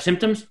sick, you have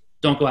symptoms,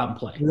 don't go out and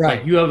play. Right.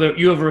 Like, you have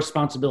a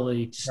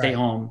responsibility to stay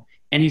home.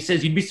 And he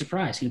says, you'd be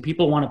surprised.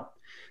 People want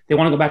to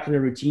go back to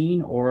their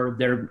routine, or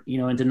they're,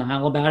 in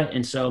denial about it.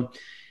 And so,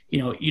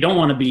 you don't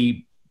want to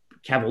be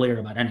cavalier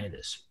about any of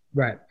this.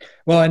 Right.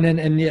 Well,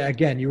 and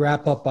again, you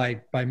wrap up by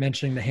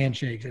mentioning the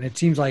handshakes, and it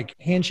seems like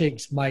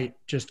handshakes might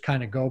just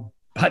kind of go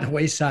by the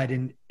wayside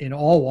in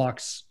all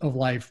walks of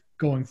life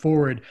going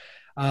forward.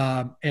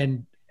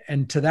 And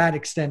to that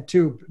extent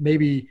too,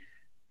 maybe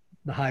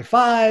the high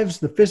fives,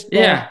 the fist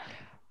bump. Yeah.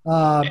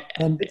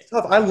 And it's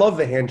tough. I love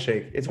the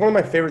handshake. It's one of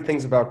my favorite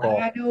things about golf.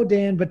 I know,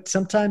 Dan, but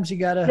sometimes you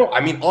gotta. No, I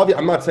mean,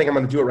 I'm not saying I'm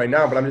going to do it right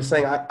now, but I'm just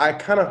saying I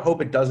kind of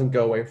hope it doesn't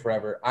go away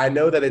forever. I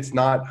know that it's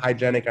not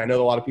hygienic. I know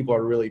that a lot of people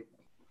are really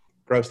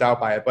grossed out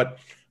by it, but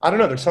I don't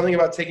know. There's something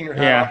about taking your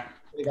hat off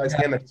the guy's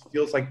hand that just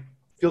feels like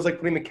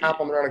putting the cap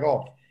on the round of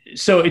golf.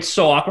 So it's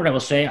so awkward. I will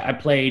say I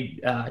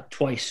played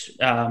twice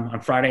on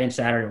Friday and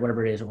Saturday,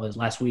 whatever it was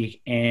last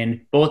week.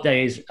 And both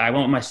days I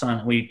went with my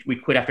son. We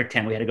quit after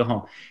 10. We had to go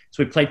home.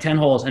 So we played 10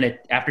 holes. And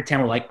after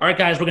 10, we're like, all right,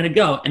 guys, we're going to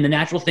go. And the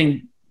natural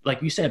thing,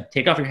 like you said,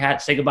 take off your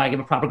hat, say goodbye, give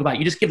a proper goodbye.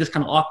 You just give this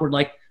kind of awkward,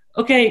 like,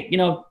 okay,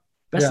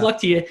 best of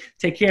luck to you.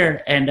 Take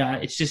care. And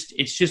it's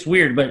just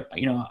weird. But,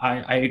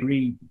 I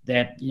agree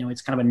that,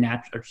 it's kind of a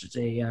natural,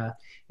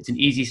 it's an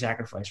easy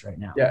sacrifice right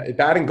now. Yeah,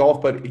 bad in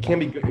golf, but it can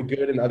be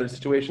good in other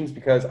situations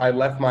because I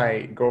left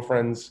my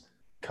girlfriend's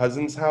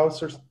cousin's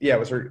house, it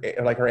was her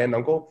aunt and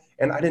uncle,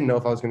 and I didn't know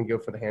if I was going to go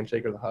for the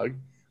handshake or the hug.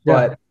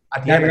 But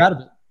at the end, out of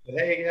it.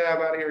 Hey, yeah,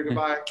 I'm out of here.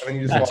 Goodbye. And then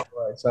you just walk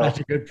away. So that's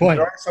a good point.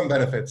 There are some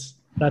benefits.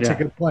 That's a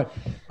good point.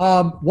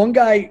 One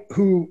guy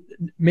who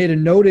made a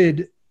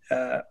noted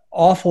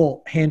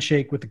awful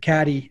handshake with the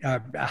caddy,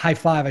 a high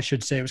five, I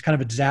should say. It was kind of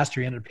a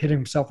disaster. He ended up hitting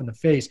himself in the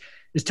face.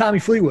 Is Tommy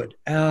Fleetwood.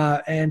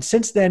 And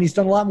since then, he's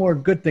done a lot more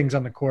good things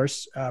on the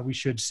course, we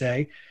should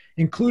say,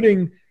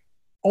 including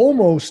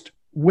almost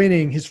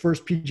winning his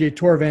first PGA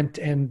Tour event.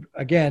 And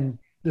again,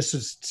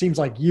 seems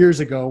like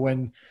years ago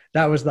when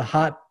that was the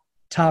hot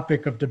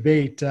topic of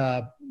debate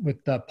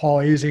with Paul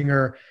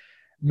Azinger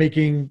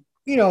making,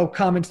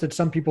 comments that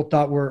some people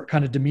thought were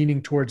kind of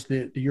demeaning towards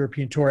the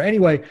European Tour.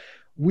 Anyway,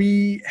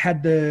 we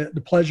had the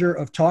pleasure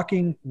of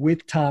talking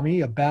with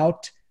Tommy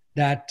about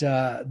that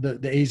the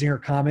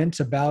Azinger comments,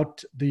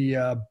 about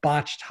the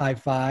botched high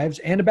fives,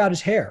 and about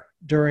his hair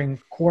during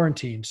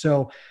quarantine.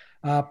 So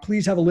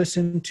please have a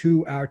listen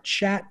to our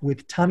chat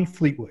with Tommy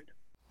Fleetwood.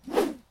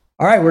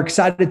 All right, we're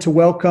excited to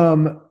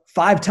welcome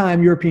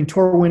 5-time European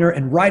Tour winner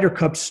and Ryder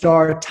Cup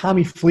star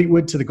Tommy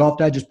Fleetwood to the Golf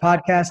Digest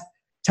podcast.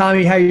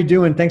 Tommy, how you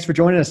doing? Thanks for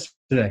joining us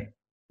today.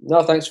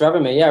 No, thanks for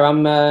having me. Yeah,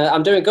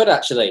 I'm doing good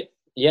actually.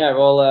 Yeah,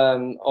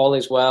 all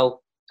is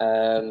well.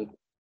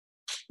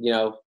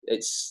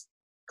 It's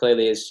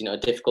clearly is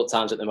difficult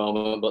times at the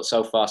moment, but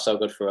so far so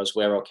good for us.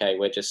 We're okay.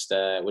 We're just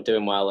we're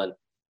doing well and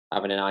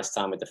having a nice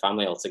time with the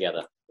family all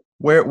together.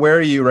 Where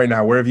are you right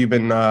now? Where have you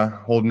been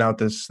holding out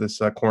this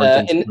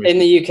quarantine? In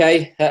the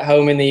UK, at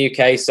home in the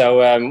UK.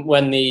 So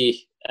when the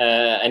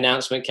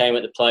announcement came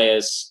at the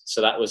Players,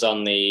 so that was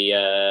on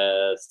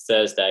the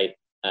Thursday,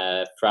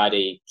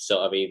 Friday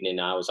sort of evening.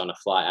 I was on a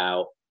flight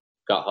out,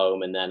 got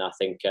home, and then I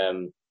think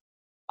the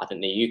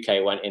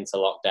UK went into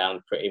lockdown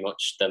pretty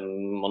much the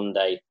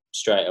Monday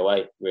straight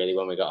away, really,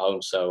 when we got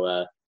home.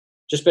 So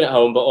just been at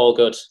home, but all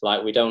good.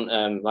 Like we don't,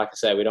 like I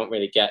say, we don't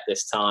really get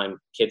this time.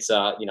 Kids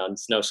are,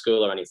 it's no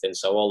school or anything,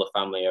 so all the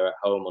family are at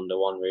home under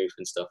one roof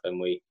and stuff,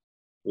 and we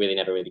really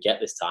never really get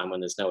this time when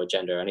there's no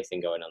agenda or anything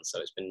going on. So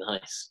it's been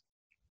nice.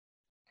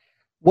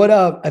 What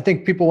I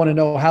think people want to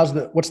know,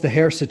 what's the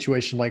hair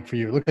situation like for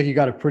you? It looks like you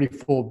got a pretty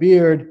full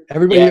beard.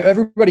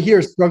 Everybody here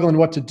is struggling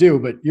what to do,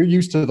 but you're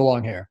used to the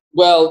long hair.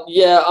 Well,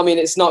 yeah, I mean,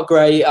 it's not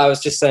great. I was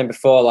just saying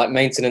before, like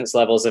maintenance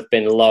levels have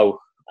been low,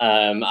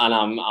 and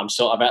I'm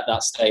sort of at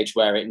that stage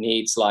where it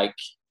needs I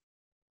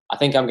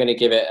think I'm going to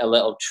give it a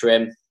little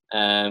trim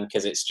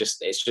because it's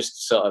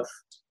just sort of,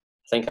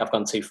 I think I've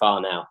gone too far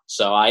now.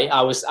 So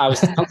I was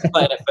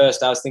contemplating at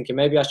first. I was thinking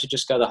maybe I should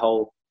just go the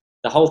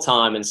whole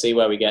time and see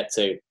where we get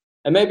to.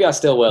 And maybe I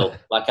still will.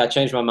 I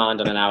change my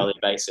mind on an hourly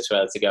basis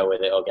whether to go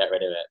with it or get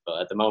rid of it. But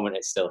at the moment,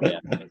 it's still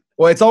here.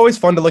 Well, it's always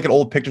fun to look at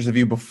old pictures of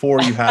you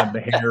before you had the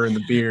hair and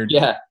the beard.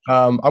 Yeah.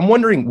 I'm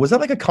wondering, was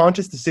that a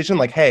conscious decision?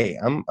 Hey,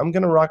 I'm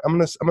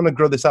gonna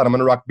grow this out. I'm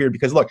gonna rock a beard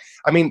because look,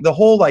 I mean, the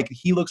whole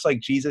he looks like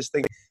Jesus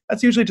thing.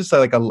 That's usually just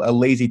a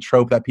lazy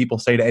trope that people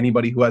say to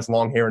anybody who has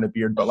long hair and a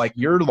beard. But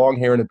your long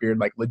hair and a beard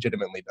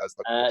legitimately does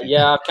look.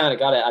 Yeah, I've kind of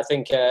got it. I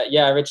think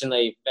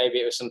originally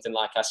maybe it was something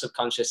I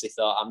subconsciously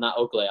thought I'm that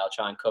ugly. I'll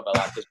try and cover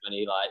as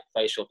many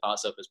facial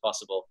parts up as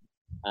possible.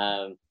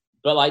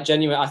 But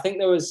genuinely, I think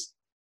there was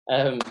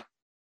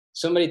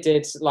somebody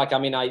did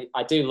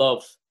I do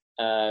love.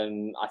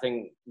 I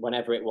think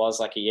whenever it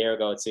was a year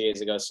ago or 2 years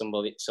ago,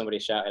 somebody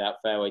shouted out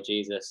 "Fairway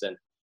Jesus," and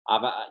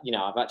I've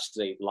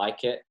actually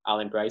like it. I'll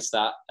embrace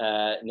that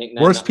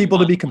nickname. Worse people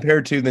to be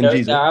compared to than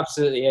Jesus. There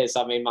absolutely is.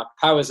 I mean, my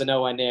powers are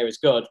nowhere near as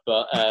good,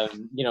 but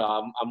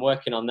I'm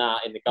working on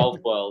that in the golf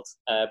world.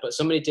 But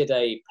somebody did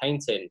a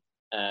painting,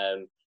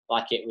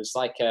 it was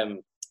like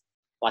an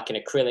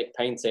acrylic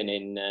painting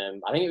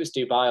in I think it was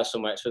Dubai or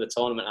somewhere. It's for the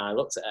tournament, and I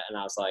looked at it and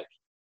I was like,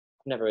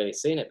 I've never really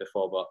seen it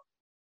before, but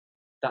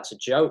that's a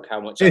joke. How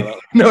much?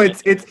 No,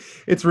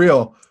 it's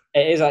real.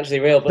 It is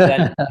actually real, but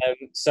then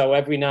so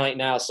every night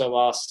now. So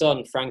our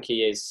son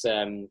Frankie is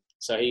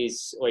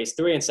he's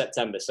 3 in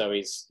September, so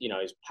he's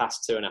he's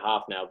past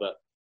 2.5 now. But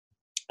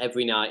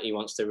every night he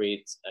wants to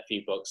read a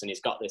few books, and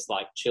he's got this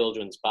like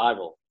children's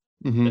Bible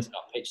that's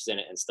got pictures in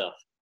it and stuff.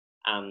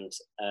 And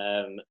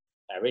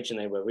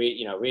originally we're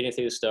reading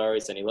through the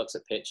stories, and he looks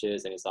at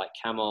pictures, and he's like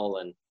camel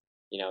and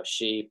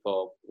sheep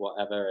or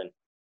whatever, and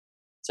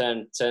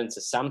turned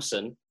to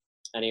Samson,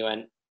 and he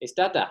went, "It's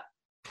Dada."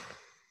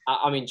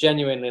 I mean,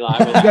 genuinely, like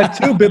you got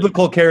two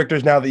biblical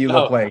characters now that you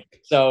look like.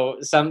 So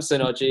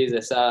Samson or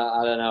Jesus,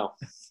 I don't know.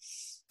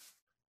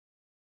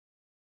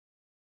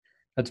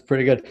 That's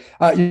pretty good.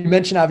 You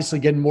mentioned obviously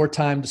getting more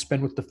time to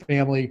spend with the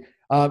family.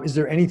 Is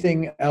there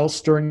anything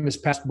else during this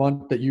past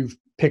month that you've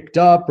picked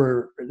up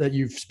or that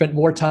you've spent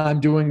more time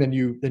doing than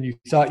you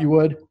thought you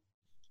would?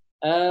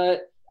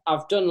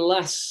 I've done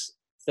less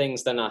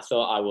things than I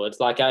thought I would.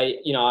 Like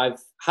I've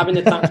having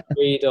the time to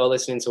read or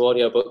listening to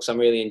audiobooks, I'm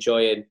really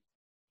enjoying.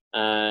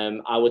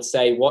 I would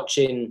say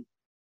watching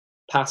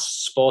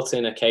past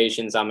sporting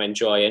occasions I'm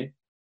enjoying,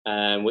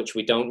 which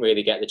we don't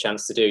really get the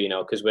chance to do,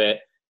 because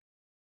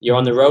you're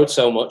on the road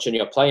so much and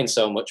you're playing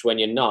so much. When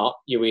you're not,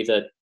 you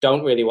either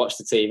don't really watch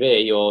the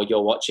TV or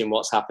you're watching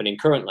what's happening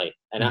currently.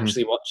 And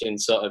actually watching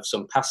sort of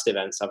some past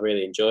events I've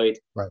really enjoyed.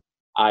 Right.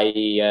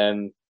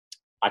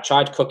 I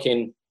tried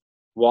cooking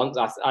once.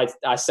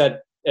 I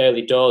said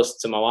early doors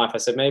to my wife, I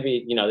said,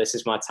 maybe, this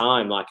is my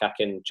time. Like I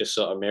can just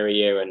sort of mirror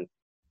you and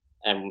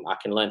I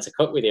can learn to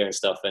cook with you and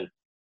stuff.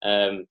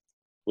 And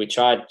we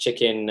tried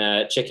chicken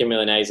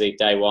Milanese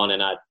day one,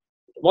 and it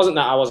wasn't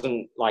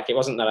that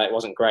it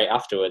wasn't great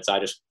afterwards. I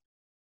just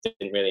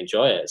didn't really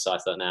enjoy it. So I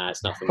thought, nah,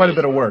 it's not for me. Quite a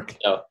bit of work.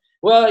 So,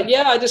 well,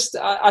 yeah,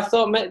 I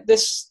thought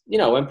this,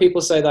 when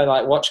people say they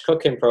like watch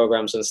cooking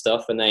programs and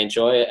stuff and they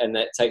enjoy it and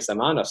it takes their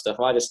mind off stuff,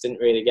 I just didn't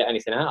really get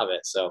anything out of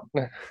it. So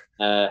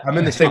I'm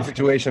in the same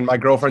situation. My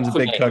girlfriend's a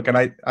big cook, and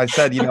I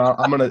said,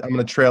 I'm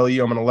gonna trail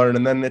you. I'm gonna learn,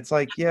 and then it's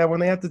like, yeah,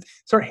 when they have to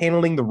start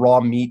handling the raw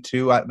meat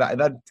too,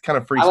 that kind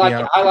of freaks me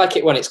out. I like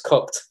it when it's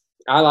cooked.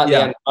 I like the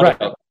end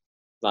product. Right.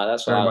 Like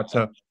that's what I like.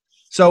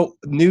 So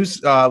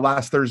news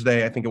last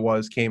Thursday, I think it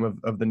was, came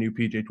of the new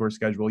PGA Tour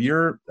schedule.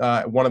 You're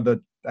one of the,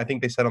 I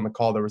think they said on the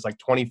call there was like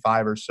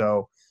 25 or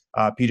so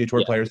PGA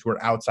Tour players who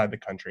are outside the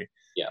country.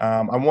 Yeah.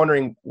 I'm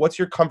wondering, what's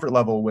your comfort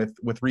level with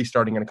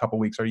restarting in a couple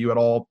of weeks? Are you at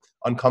all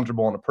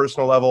uncomfortable on a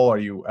personal level? Are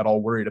you at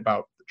all worried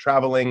about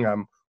traveling?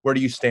 Where do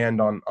you stand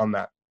on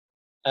that?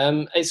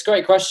 It's a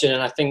great question,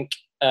 and I think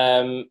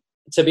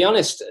to be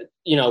honest,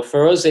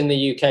 for us in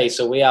the UK,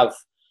 so we have.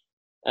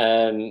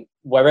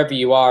 Wherever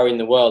you are in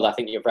the world, I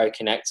think you're very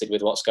connected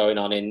with what's going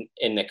on in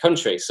the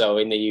country. So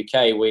in the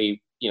UK,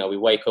 we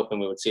wake up and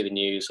we would see the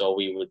news, or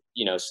we would,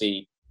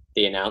 see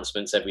the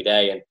announcements every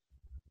day.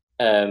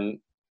 And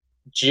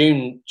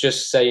June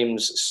just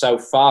seems so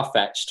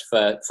far-fetched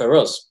for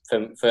us,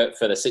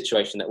 for the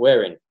situation that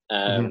we're in.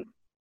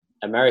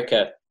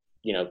 America,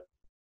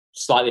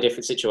 slightly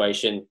different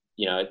situation,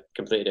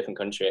 completely different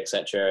country,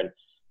 etc.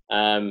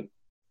 And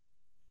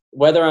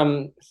whether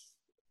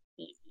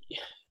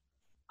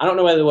I don't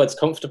know whether the word's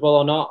comfortable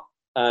or not.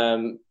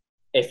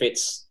 If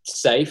it's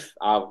safe,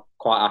 I'll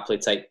quite happily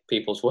take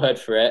people's word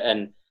for it.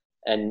 And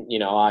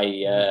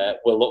I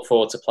will look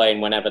forward to playing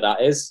whenever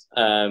that is.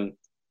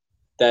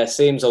 There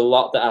seems a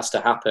lot that has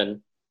to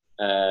happen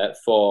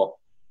for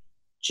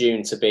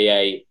June to be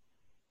a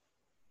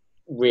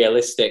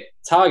realistic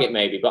target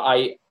maybe. But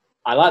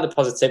I like the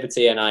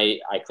positivity, and I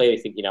clearly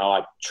think,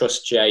 I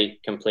trust Jay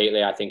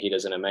completely. I think he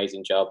does an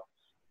amazing job.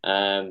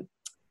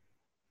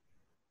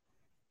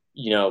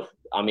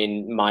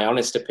 My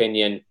honest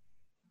opinion,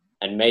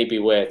 and maybe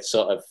we're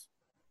sort of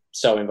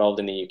so involved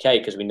in the UK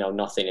because we know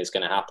nothing is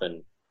going to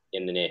happen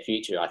in the near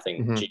future. I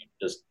think June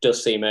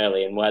does seem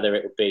early, and whether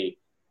it would be,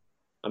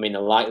 the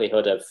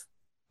likelihood of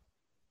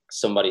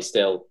somebody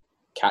still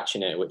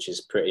catching it, which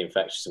is pretty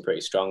infectious and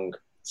pretty strong,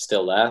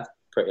 still there,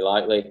 pretty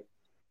likely.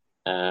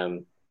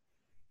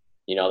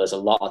 There's a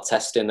lot of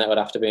testing that would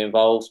have to be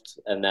involved,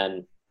 and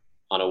then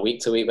on a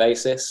week-to-week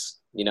basis,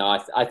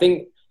 I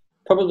think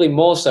probably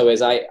more so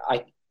is I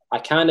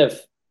kind of,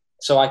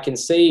 so I can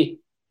see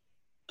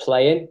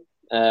playing,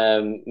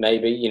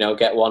 maybe,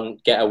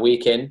 get a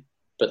week in,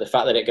 but the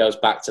fact that it goes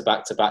back to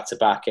back to back to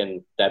back,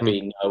 and there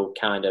be no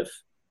kind of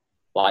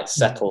like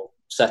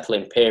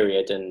settling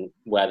period, and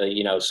whether,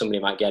 somebody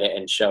might get it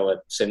and show a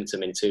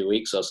symptom in 2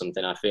 weeks or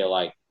something, I feel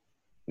like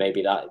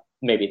maybe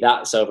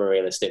that's over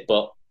realistic.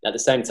 But at the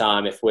same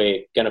time, if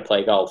we're going to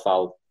play golf,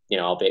 I'll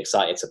be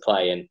excited to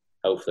play, and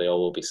hopefully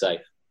all will be safe.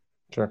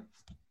 Sure.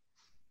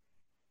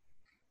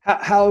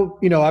 How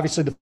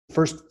obviously the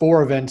first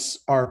 4 events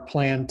are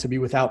planned to be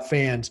without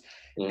fans.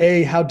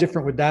 A, how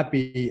different would that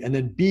be? And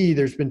then B,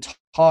 there's been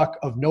talk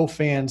of no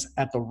fans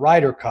at the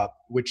Ryder Cup,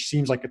 which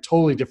seems like a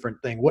totally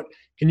different thing. What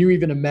can you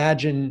even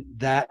imagine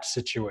that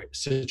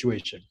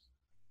situation?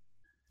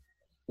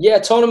 Yeah,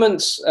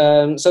 tournaments.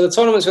 So the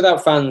tournaments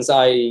without fans,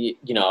 I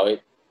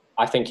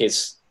think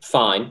is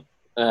fine.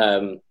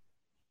 I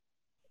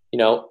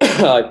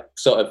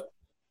sort of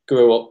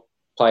grew up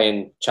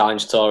playing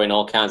Challenge Tour in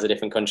all kinds of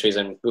different countries,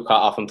 and we quite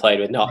often played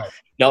with not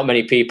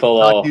many people.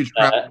 Not huge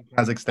crowd in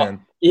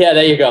Kazakhstan. Yeah,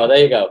 there you go.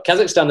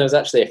 Kazakhstan, there was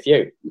actually a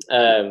few.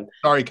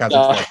 Sorry,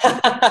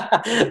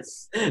 Kazakhstan.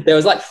 So, there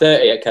was like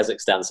 30 at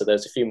Kazakhstan, so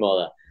there's a few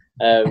more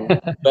there.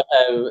 But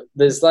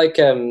there's like,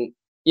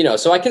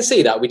 so I can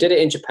see that. We did it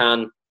in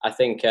Japan. I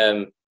think,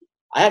 I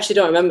actually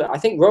don't remember. I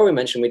think Rory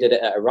mentioned we did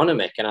it at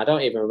Aronimik, and I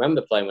don't even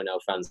remember playing with no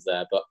fans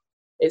there, but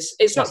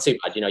it's not too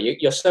bad.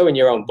 You're so in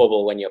your own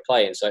bubble when you're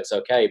playing, so it's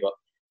okay. But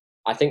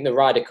I think the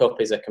Ryder Cup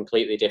is a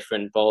completely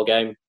different ball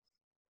game,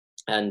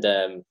 and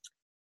there's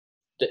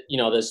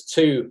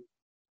two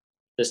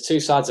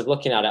sides of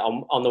looking at it.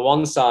 On the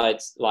one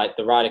side, like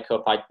the Ryder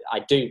Cup, I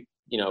do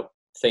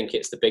think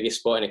it's the biggest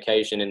sporting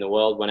occasion in the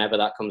world whenever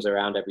that comes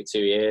around every 2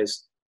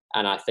 years,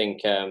 and I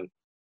think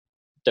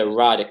the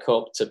Ryder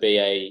Cup to be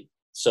a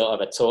sort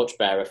of a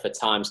torchbearer for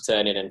times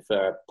turning and for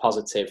a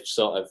positive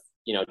sort of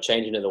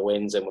changing of the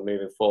winds, and we're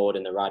moving forward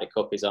and the Ryder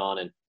Cup is on,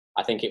 and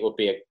I think it would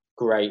be a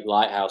great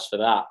lighthouse for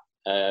that.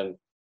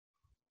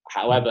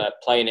 However,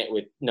 playing it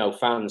with no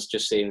fans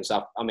just seems.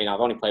 I've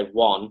only played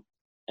one,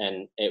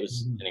 and it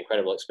was an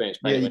incredible experience.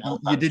 Yeah,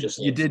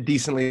 you did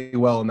decently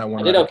well in that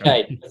one. I did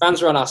okay. The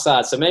fans were on our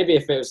side, so maybe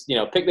if it was,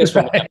 pick this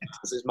one,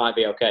 this might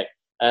be okay.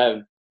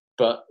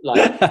 But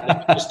like,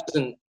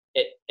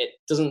 it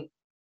doesn't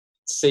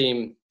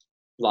seem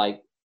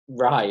like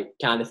right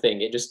kind of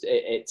thing.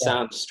 It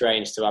sounds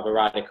strange to have a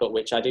Ryder Cup,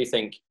 which I do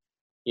think,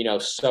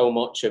 so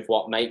much of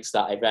what makes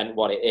that event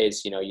what it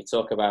is. You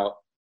talk about,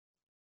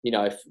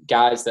 if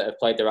guys that have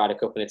played the Ryder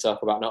Cup and they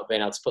talk about not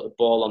being able to put the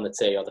ball on the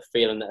tee, or the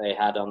feeling that they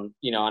had on,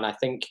 and I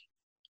think,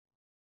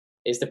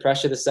 is the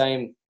pressure the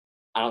same?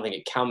 I don't think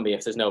it can be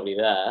if there's nobody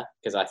there,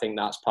 because I think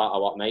that's part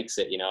of what makes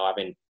it,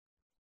 having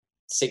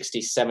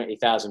 60,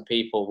 70,000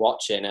 people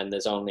watching and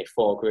there's only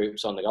 4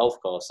 groups on the golf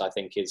course, I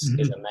think is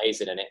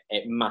amazing, and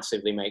it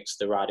massively makes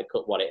the Ryder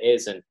Cup what it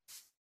is. And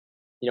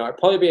it'd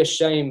probably be a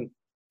shame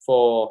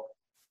for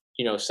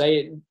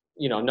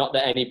not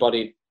that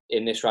anybody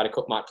in this Ryder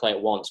Cup might play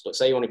it once, but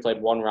say you only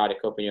played one Ryder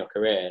Cup in your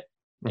career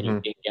and you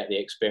didn't get the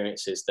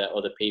experiences that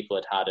other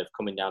people had of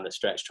coming down the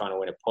stretch trying to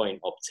win a point,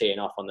 or teeing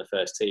off on the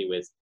first tee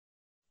with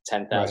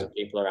 10,000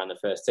 people around the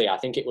first tee. I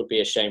think it would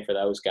be a shame for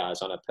those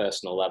guys on a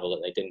personal level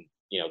that they didn't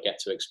get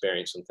to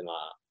experience something like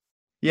that.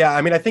 Yeah,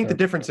 I think the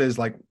difference is,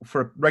 like,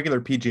 for a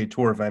regular PGA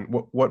Tour event,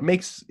 what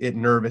makes it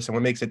nervous and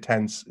what makes it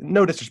tense,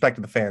 no disrespect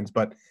to the fans,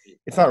 but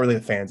it's not really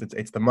the fans.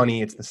 It's the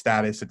money, it's the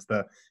status, it's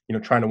the,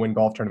 trying to win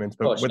golf tournaments.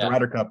 But with the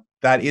Ryder Cup,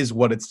 that is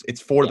what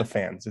it's for the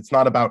fans. It's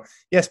not about,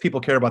 yes, people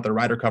care about the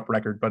Ryder Cup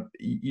record, but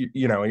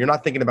you're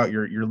not thinking about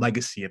your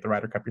legacy at the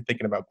Ryder Cup. You're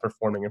thinking about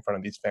performing in front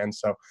of these fans.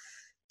 So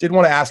did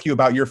want to ask you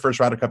about your first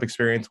Ryder Cup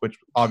experience, which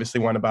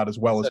obviously went about as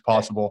well as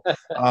possible.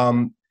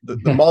 The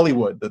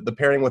Mollywood, the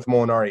pairing with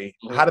Molinari,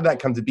 how did that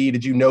come to be?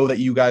 Did you know that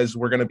you guys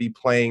were going to be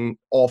playing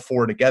all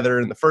 4 together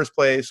in the first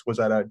place? Was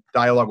that a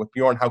dialogue with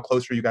Bjorn? How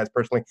close were you guys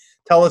personally?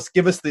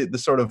 Give us the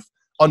sort of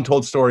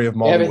untold story of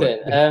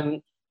Mollywood.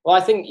 Everything. Well, I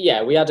think,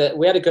 we had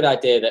a good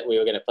idea that we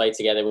were going to play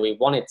together. We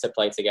wanted to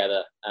play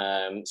together.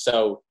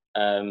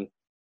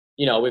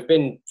 We've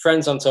been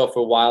friends on tour for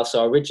a while.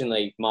 So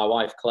originally my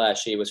wife, Claire,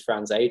 she was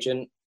Fran's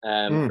agent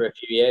for a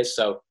few years.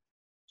 So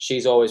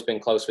she's always been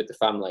close with the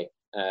family.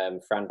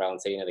 Fran,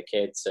 Valentina, the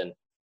kids, and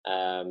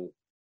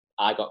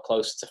I got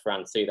close to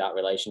Fran through that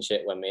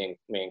relationship when me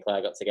and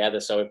Claire got together.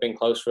 So we've been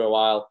close for a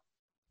while.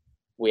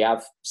 We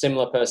have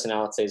similar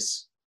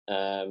personalities,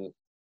 and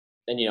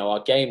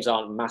our games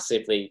aren't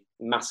massively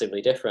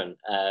different.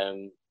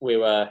 It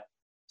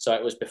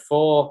was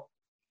before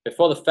the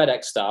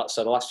FedEx start.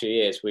 So the last few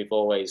years, we've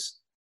always,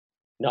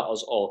 not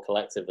us all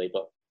collectively,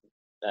 but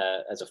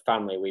as a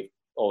family, we've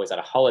always had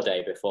a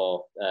holiday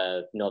before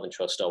Northern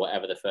Trust or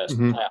whatever the first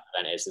playoff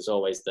event is. There's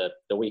always the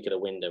week of the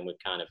Wyndham. We've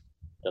kind of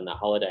done that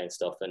holiday and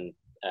stuff, and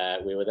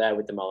we were there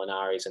with the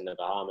Molinaris in the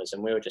Bahamas,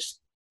 and we were just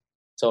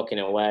talking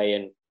away,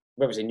 and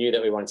we obviously knew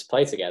that we wanted to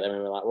play together, and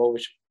we were like, well, we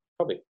should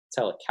probably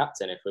tell the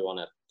captain if we want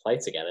to play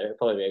together. It'd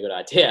probably be a good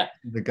idea.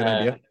 It's a good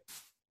idea.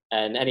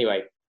 And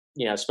anyway,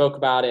 spoke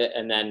about it,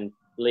 and then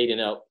leading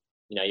up,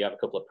 you have a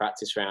couple of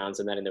practice rounds,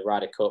 and then in the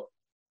Ryder Cup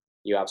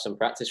you have some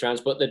practice rounds.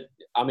 But the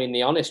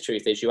honest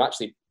truth is you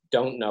actually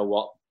don't know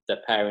what the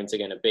pairings are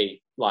going to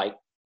be like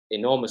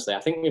enormously. I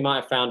think we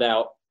might have found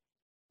out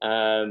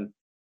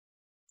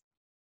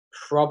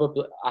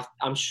probably,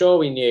 I'm sure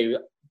we knew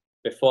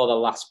before the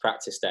last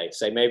practice day.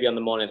 So maybe on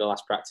the morning of the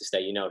last practice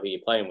day, who you're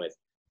playing with.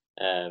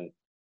 And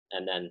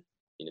then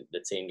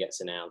the team gets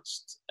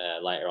announced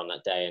later on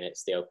that day, and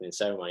it's the opening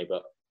ceremony.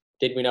 But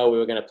did we know we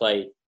were going to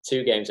play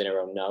 2 games in a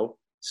row? No.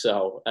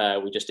 So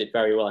we just did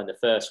very well in the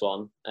first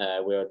one.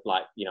 We were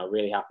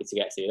really happy to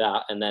get through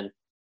that. And then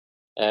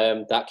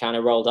that kind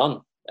of rolled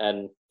on.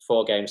 And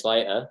 4 games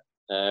later,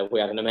 we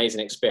had an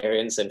amazing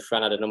experience, and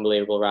Fran had an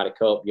unbelievable Ryder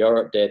Cup.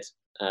 Europe did.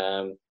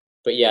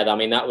 But yeah,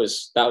 that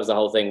was the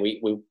whole thing.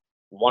 We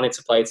wanted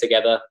to play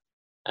together.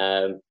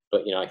 But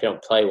if you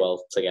don't play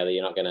well together,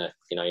 you're not gonna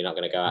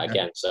go out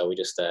again. So we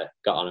just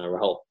got on a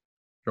roll.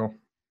 Cool.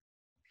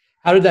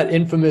 How did that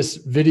infamous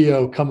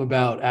video come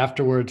about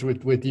afterwards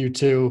with you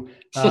two,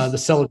 the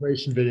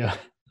celebration video?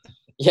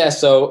 Yeah,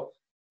 so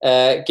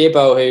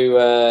Gibbo, who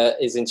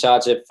is in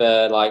charge of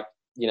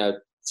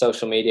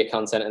social media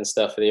content and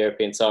stuff for the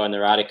European Tour and the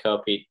Ryder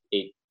Cup, he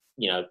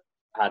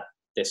had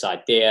this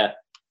idea,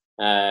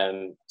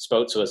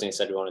 spoke to us and he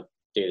said, we want to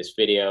do this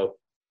video.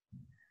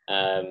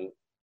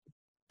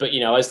 But,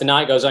 as the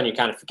night goes on, you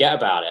kind of forget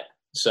about it.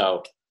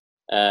 So,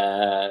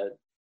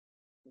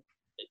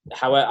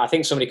 however, I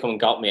think somebody come and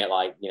got me at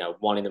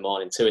 1 in the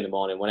morning, 2 in the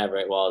morning, whenever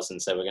it was,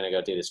 and said, we're going to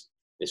go do this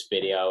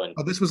video. And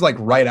this was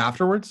right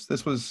afterwards?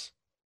 This was...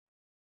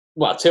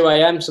 2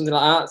 a.m., something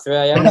like that, 3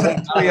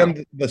 a.m. 2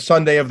 a.m. the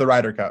Sunday of the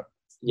Ryder Cup.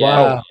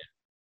 Yeah. Wow.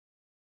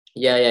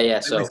 Yeah.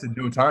 So wasted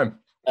no time.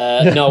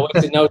 No,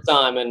 wasted no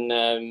time,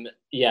 and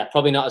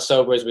probably not as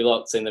sober as we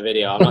looked in the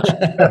video. I'm not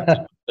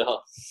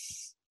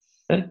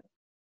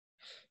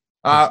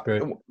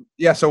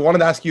sure. So wanted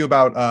to ask you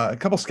about a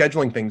couple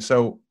scheduling things.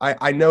 So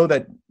I know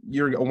that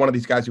you're one of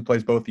these guys who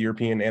plays both the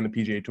European and the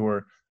PGA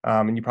Tour,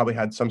 and you probably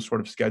had some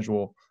sort of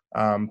schedule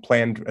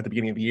planned at the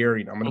beginning of the year.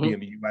 I'm going to be in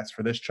the U.S.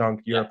 for this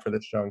chunk, Europe for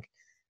this chunk.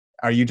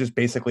 Are you just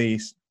basically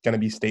going to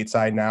be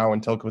stateside now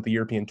until with the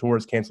European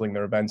Tours canceling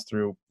their events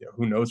through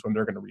who knows when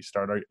they're going to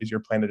restart? Is your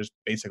plan to just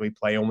basically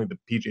play only the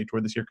PGA Tour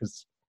this year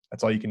because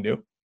that's all you can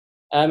do?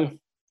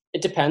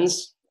 It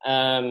depends.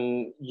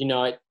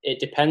 It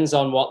depends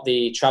on what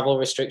the travel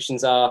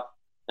restrictions are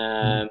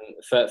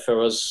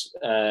for us.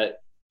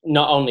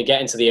 Not only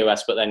getting to the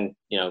US, but then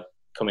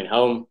coming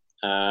home.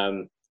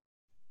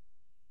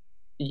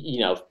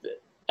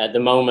 At the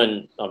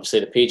moment, obviously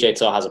the PGA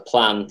Tour has a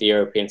plan. The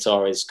European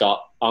Tour has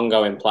got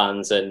ongoing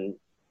plans, and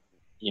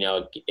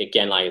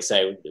again, like I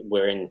say,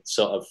 we're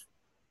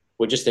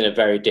just in a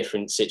very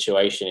different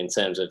situation in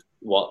terms of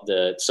what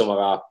some of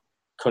our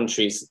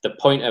countries, the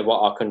point of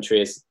what our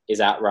country is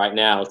at right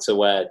now, to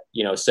where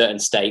certain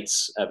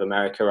states of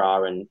America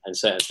are, and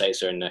certain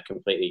states are in a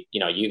completely.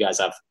 You guys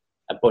have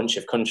a bunch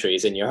of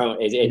countries in your own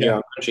your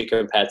own country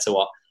compared to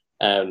what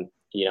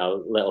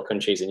little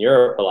countries in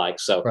Europe are like.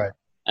 So. Right.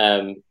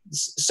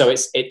 So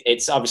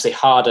it's obviously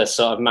harder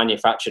sort of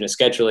manufacturing a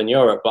schedule in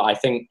Europe, but I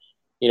think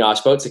I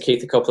spoke to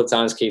Keith a couple of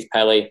times, Keith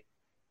Pelly,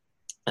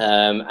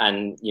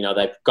 and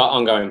they've got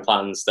ongoing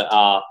plans that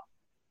are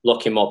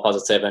looking more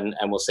positive, and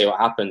we'll see what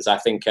happens. I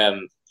think I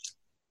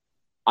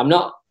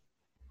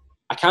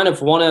kind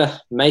of want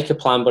to make a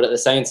plan, but at the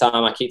same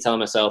time I keep telling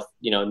myself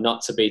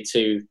not to be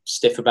too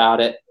stiff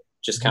about it,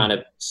 just kind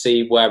of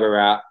see where we're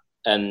at,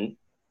 and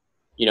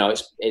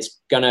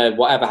it's gonna,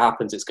 whatever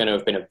happens, it's gonna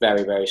have been a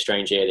very, very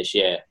strange year this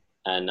year.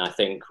 And I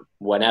think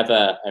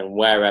whenever and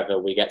wherever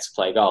we get to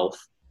play golf,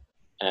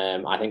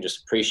 I think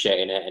just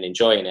appreciating it and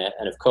enjoying it.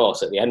 And of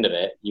course, at the end of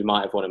it, you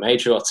might have won a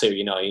major or two.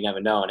 You never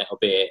know, and it'll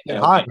be an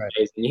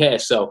amazing year.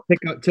 So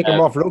tick them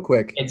off real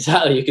quick.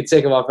 Exactly, you can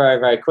tick them off very,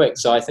 very quick.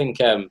 So I think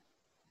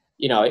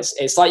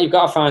it's like you've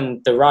got to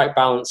find the right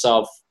balance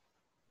of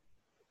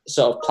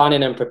sort of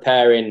planning and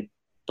preparing,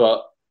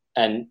 but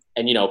and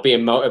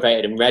being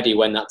motivated and ready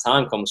when that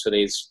time comes for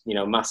these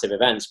massive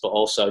events, but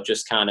also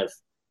just kind of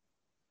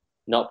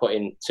not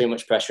putting too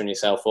much pressure on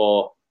yourself,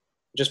 or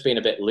just being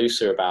a bit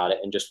looser about it,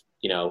 and just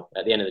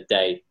at the end of the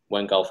day,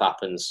 when golf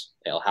happens,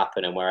 it'll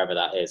happen, and wherever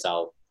that is,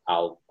 I'll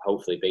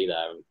hopefully be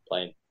there and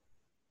playing.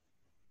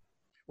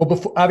 Well,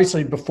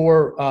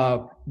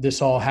 before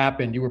this all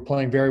happened, you were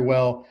playing very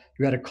well.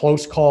 You had a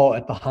close call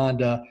at the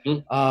Honda.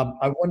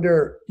 I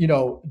wonder,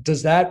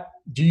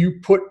 do you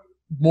put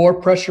more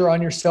pressure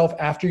on yourself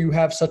after you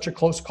have such a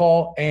close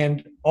call?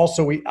 And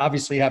also, we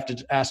obviously have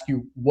to ask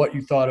you what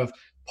you thought of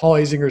Paul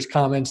Azinger's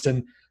comments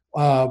and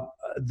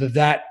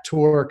that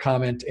tour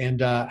comment, and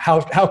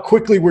how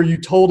quickly were you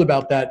told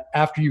about that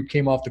after you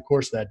came off the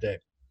course that day?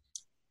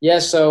 Yeah,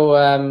 so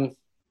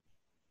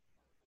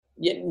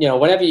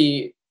whenever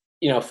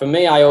for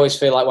me, I always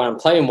feel like when I'm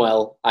playing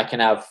well, I can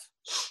have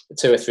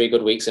 2 or 3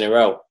 good weeks in a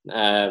row.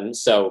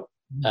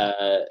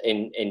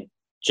 In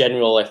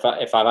general, if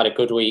I've had a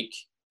good week,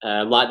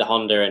 like the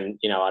Honda, and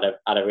I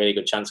had a really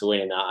good chance of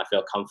winning that, I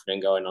feel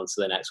confident going on to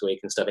the next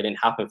week and stuff. It didn't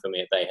happen for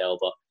me at Bay Hill,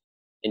 but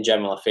in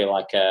general, I feel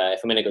like if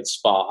I'm in a good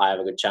spot, I have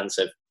a good chance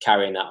of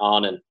carrying that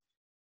on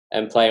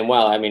and playing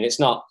well. I mean, it's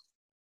not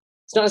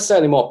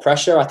necessarily more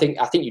pressure. I think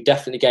you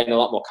definitely gain a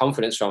lot more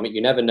confidence from it.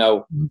 You never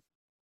know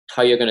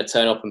how you're going to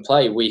turn up and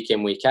play week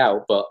in, week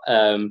out. But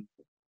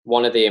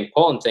one of the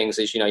important things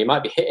is, you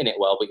might be hitting it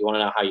well, but you want to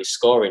know how you're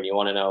scoring. You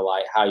want to know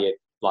how you're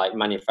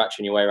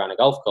manufacturing your way around a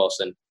golf course.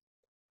 And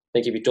I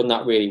think if you've done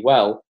that really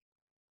well,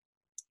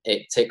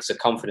 it ticks a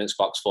confidence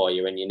box for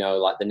you. And,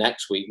 the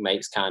next week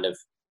makes kind of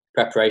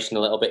preparation a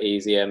little bit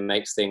easier,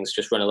 makes things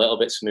just run a little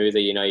bit smoother.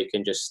 You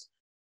can just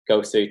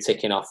go through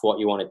ticking off what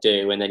you want to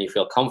do, and then you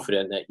feel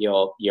confident that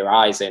your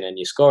eyes in and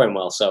you're scoring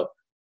well. So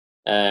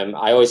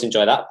I always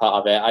enjoy that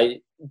part of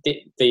it.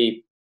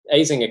 The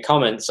Azinger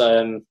comments,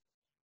 I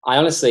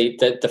honestly,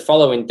 the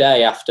following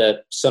day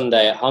after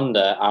Sunday at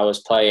Honda, I was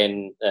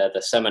playing the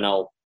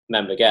Seminole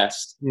member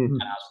guest,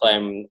 and I was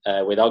playing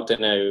with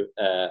Ogden, who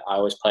I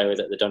always play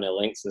with at the Dunhill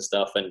Links and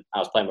stuff, and I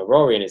was playing with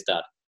Rory and his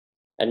dad.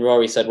 And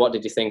Rory said, "What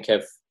did you think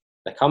of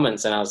the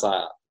comments?" And I was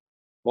like,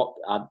 "What?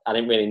 I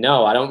didn't really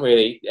know. I don't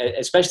really,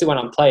 especially when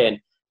I'm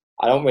playing,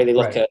 I don't really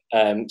look at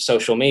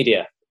social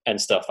media and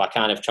stuff. I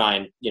kind of try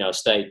and,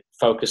 stay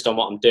focused on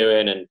what I'm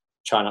doing and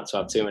try not to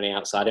have too many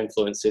outside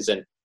influences."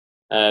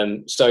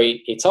 And so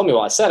he told me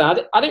what I said.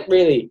 I didn't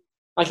really,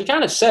 like, he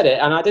kind of said it,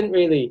 and I didn't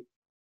really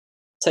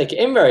take it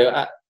in very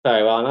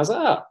well. And I was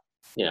like,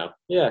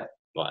 yeah,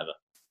 whatever.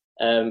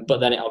 But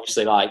then it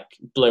obviously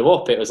blew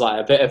up. It was like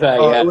a bit of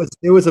a.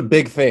 It was a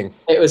big thing.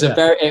 It was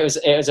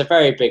a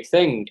very big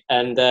thing,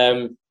 and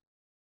there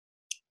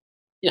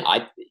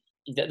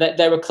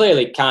were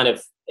clearly kind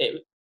of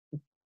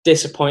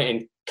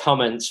disappointing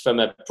comments from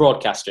a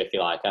broadcaster, if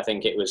you like. I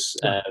think it was,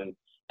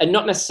 and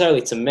not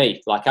necessarily to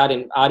me. Like I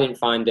didn't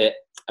find it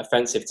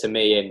offensive to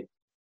me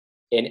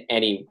in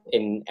any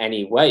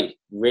way,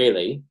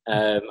 really.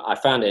 I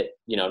found it,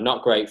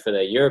 not great for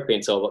the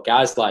European tour, but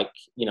guys like,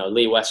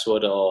 Lee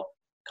Westwood or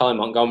Colin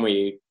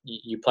Montgomery,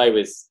 you play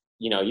with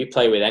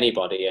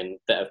anybody and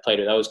that have played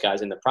with those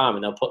guys in the prime,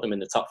 and they'll put them in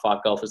the top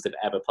 5 golfers they've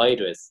ever played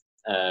with.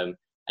 And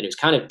it was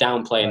kind of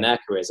downplaying their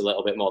careers a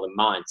little bit more than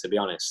mine, to be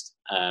honest.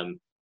 And,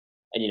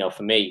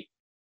 for me,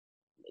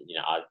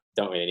 I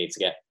don't really need to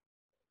get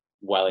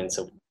well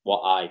into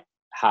what I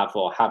have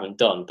or haven't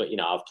done, but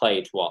I've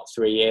played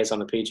 3 years on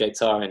the PGA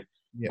Tour, and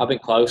I've been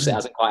close. It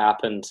hasn't quite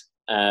happened.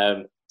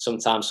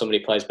 Sometimes somebody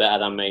plays better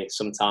than me.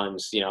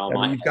 Sometimes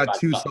you've got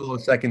 2 solo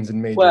seconds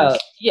in majors. Well,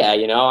 yeah,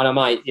 and I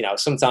might,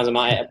 sometimes I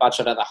might hit a bad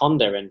shot at the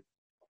Honda, and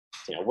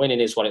winning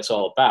is what it's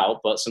all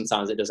about. But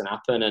sometimes it doesn't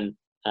happen, and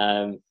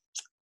I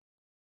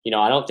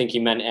don't think he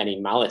meant any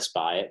malice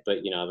by it. But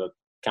the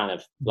kind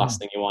of last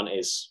thing you want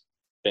is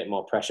a bit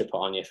more pressure put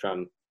on you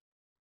from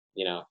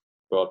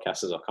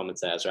broadcasters or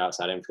commentators or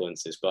outside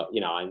influences. But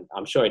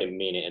I'm sure he didn't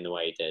mean it in the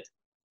way he did.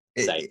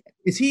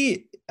 Is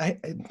he?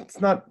 It's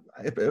not.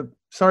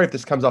 Sorry if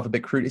this comes off a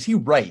bit crude. Is he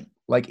right?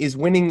 Like, is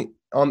winning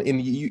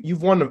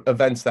you've won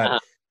events that,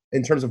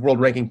 in terms of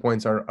world ranking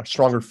points, are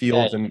stronger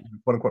fields and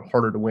quote unquote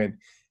harder to win.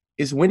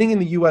 Is winning in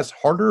the U.S.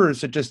 harder, or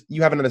is it just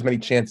you haven't had as many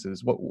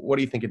chances? What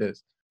do you think it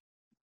is?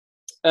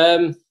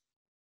 I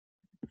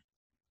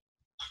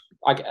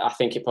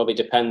think it probably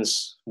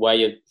depends where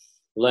you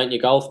learnt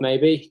your golf.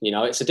 Maybe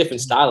it's a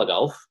different style of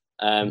golf,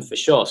 for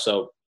sure.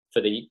 So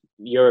for the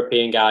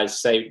European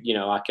guys, say,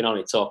 I can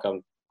only talk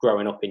on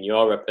growing up in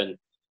Europe and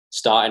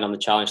starting on the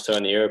Challenge Tour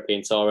and the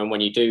European Tour. And when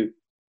you do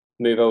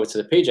move over to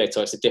the PGA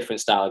Tour, it's a different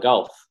style of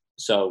golf.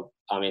 So,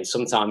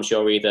 sometimes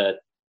you're either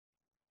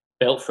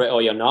built for it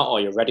or you're not,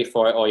 or you're ready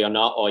for it or you're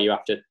not, or you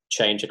have to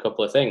change a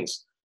couple of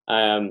things.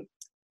 I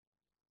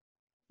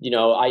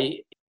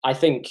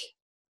think,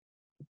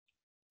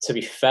 to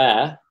be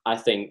fair, I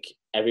think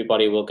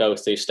everybody will go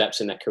through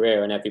steps in their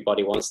career, and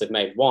everybody, once they've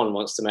made one,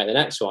 wants to make the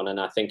next one. And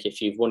I think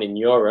if you've won in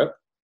Europe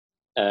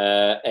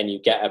and you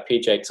get a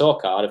PGA Tour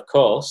card, of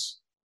course,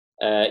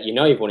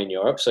 you've won in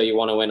Europe, so you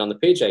want to win on the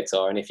PGA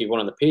Tour. And if you've won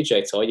on the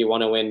PGA Tour, you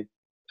want to win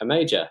a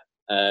major.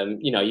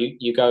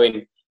 You go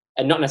in,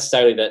 and not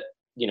necessarily that,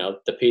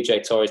 the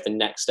PGA Tour is the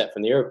next step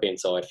from the European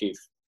Tour. If you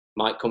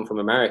might come from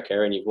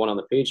America and you've won on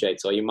the PGA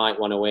Tour, you might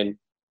want to win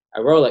a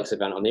Rolex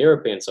event on the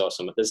European Tour or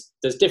something.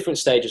 There's different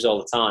stages all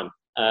the time.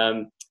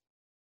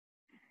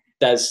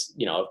 There's,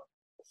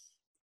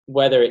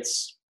 whether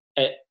it's,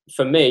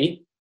 for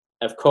me,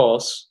 of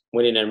course,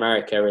 winning in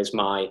America is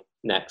my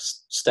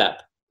next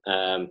step.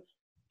 And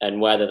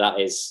whether that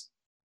is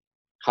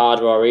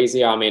harder or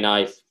easier,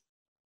 I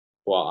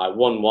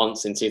won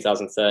once in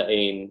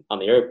 2013 on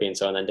the European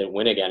Tour and then didn't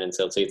win again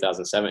until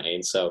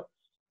 2017. So,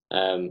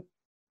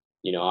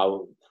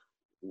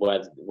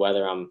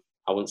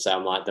 I wouldn't say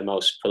I'm like the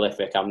most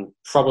prolific. I'm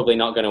probably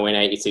not going to win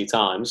 82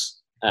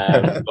 times.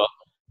 But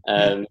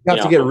you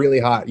have to get really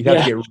hot. You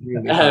have to get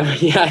really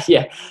hot.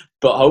 Yeah.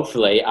 But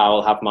hopefully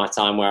I'll have my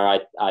time where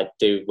I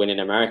do win in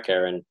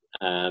America. And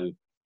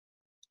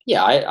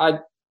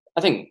I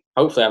think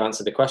hopefully I've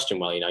answered the question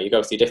well. You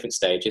go through different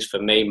stages.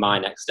 For me, my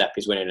next step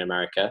is winning in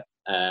America.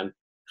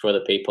 For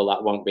other people,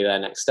 that won't be their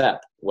next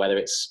step. Whether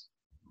it's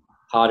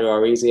harder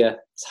or easier,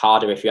 it's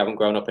harder if you haven't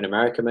grown up in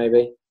America,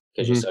 maybe,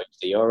 because you're so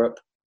used to Europe.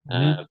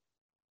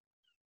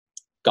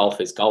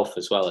 Golf is golf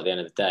as well at the end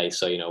of the day.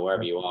 So,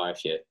 wherever you are,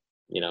 if you're,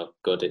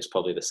 good, it's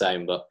probably the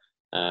same. But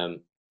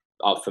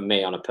for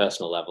me, on a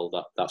personal level,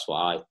 that's what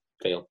I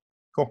feel.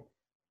 Cool.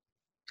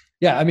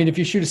 Yeah, if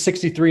you shoot a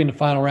 63 in the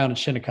final round at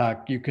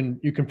Shinnecock, you can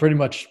pretty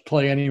much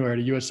play anywhere at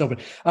a U.S. Open.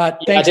 Thanks,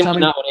 I didn't Tommy.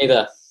 win that one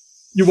either.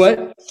 You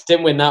what?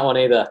 Didn't win that one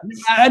either.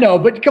 I know,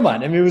 but come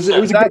on. Is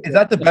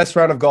that the best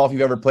round of golf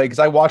you've ever played? Because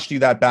I watched you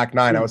that back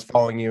nine. I was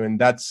following you, and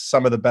that's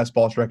some of the best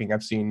ball striking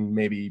I've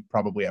seen,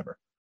 probably ever.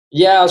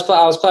 Yeah, I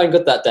was playing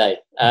good that day.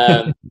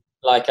 I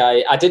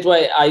did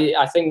wait.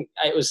 I think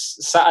it was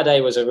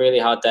Saturday was a really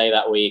hard day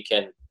that week,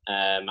 and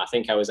I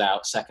think I was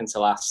out second to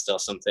last or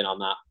something on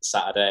that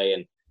Saturday,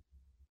 and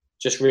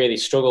just really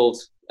struggled.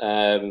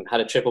 Had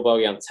a triple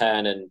bogey on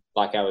 10, and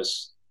I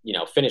was,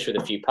 finished with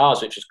a few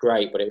pars, which was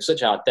great, but it was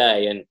such a hard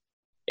day, and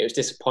it was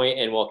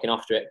disappointing walking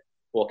off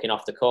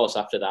the course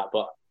after that.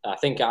 But I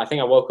think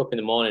I woke up in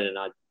the morning and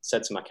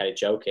said to my caddy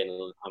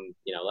joking,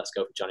 let's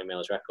go for Johnny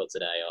Miller's record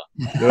today, or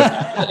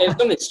it's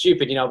something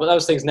stupid, but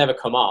those things never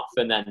come off.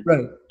 And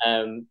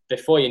then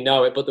before you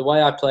know it, but the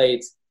way I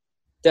played,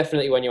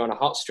 definitely when you're on a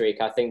hot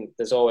streak, I think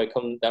there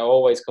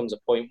always comes a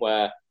point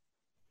where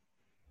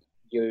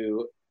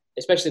you,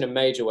 especially in a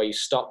major, where you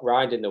stop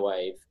riding the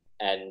wave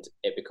and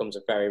it becomes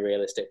a very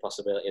realistic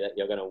possibility that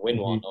you're going to win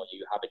one or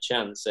you have a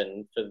chance.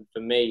 And for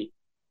me,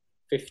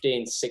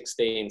 15,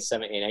 16,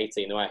 17,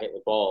 18, the way I hit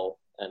the ball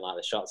and like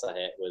the shots I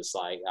hit was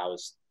like, I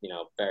was,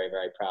 very,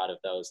 very proud of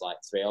those like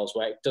 3 holes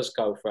where it does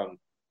go from,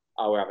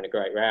 we're having a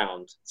great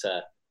round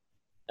to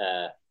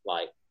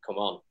come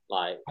on.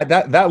 Like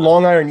that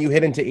long iron you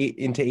hit into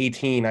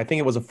 18, I think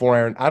it was a 4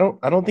 iron. I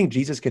don't think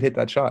Jesus could hit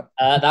that shot.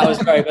 That was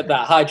very good.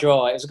 That high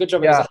draw. It was a good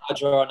job. It was a high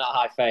draw and not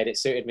high fade. It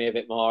suited me a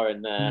bit more.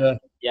 And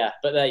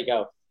but there you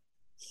go.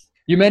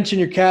 You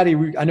mentioned your caddy.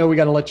 I know we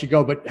got to let you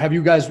go, but have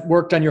you guys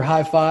worked on your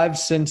high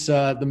fives since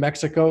the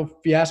Mexico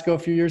fiasco a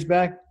few years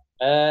back?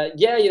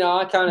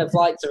 I kind of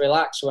like to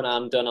relax when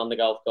I'm done on the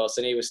golf course,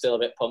 and he was still a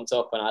bit pumped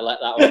up, and I let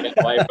that one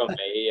get away from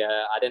me.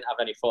 I didn't have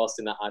any force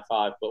in that high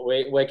five, but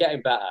we're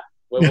getting better.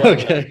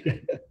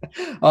 Okay.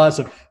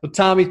 Awesome. Well,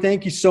 Tommy,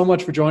 thank you so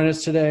much for joining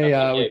us today.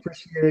 We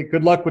appreciate it.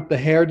 Good luck with the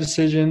hair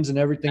decisions and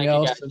everything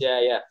else.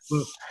 Yeah.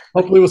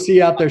 Hopefully we'll see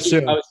you out there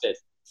soon. Posted.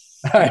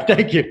 All right.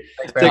 Thank you.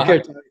 Thanks, Take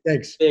care, Tommy.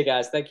 Thanks. See you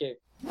guys. Thank you.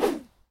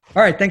 All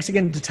right. Thanks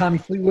again to Tommy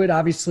Fleetwood.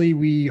 Obviously,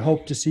 we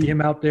hope to see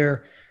him out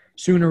there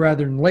sooner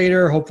rather than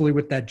later, hopefully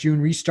with that June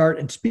restart.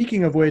 And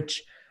speaking of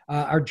which,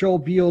 our Joel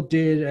Beal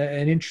did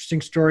an interesting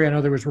story. I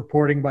know there was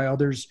reporting by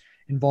others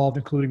involved,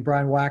 including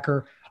Brian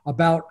Wacker,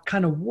 about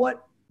kind of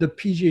what the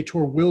PGA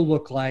Tour will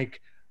look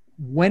like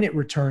when it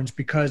returns,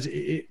 because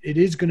it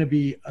is going to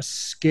be a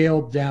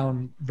scaled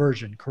down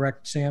version.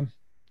 Correct, Sam?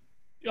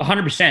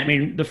 100%. I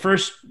mean,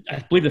 I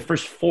believe the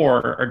first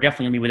 4 are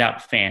definitely going to be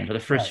without fans, or the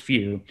first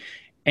few.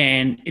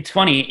 And it's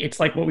funny. It's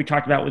like what we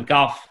talked about with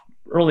golf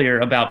earlier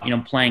about,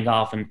 playing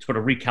golf and sort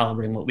of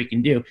recalibrating what we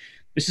can do.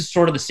 This is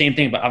sort of the same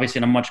thing, but obviously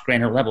on a much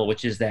grander level,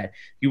 which is that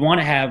you want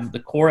to have the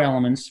core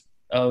elements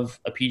of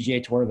a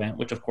PGA Tour event,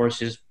 which of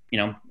course is,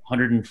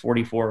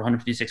 144,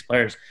 156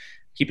 players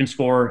keeping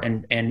score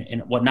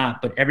and whatnot,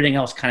 but everything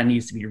else kind of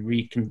needs to be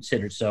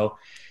reconsidered. So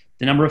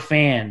the number of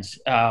fans,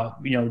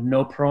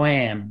 no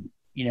pro-am,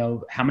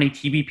 how many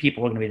TV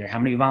people are going to be there, how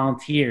many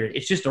volunteers.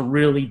 It's just a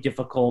really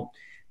difficult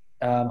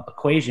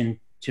equation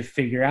to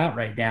figure out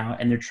right now.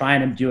 And they're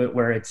trying to do it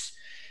where it's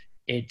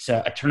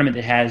a tournament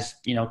that has,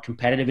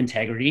 competitive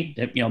integrity,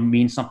 that,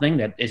 means something,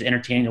 that is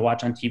entertaining to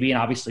watch on TV. And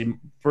obviously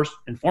first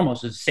and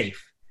foremost is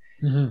safe.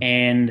 Mm-hmm.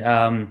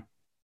 And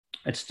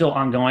it's still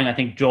ongoing. I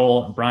think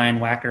Joel, Brian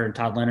Wacker, and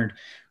Todd Leonard,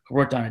 who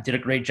worked on it, did a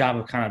great job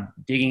of kind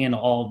of digging into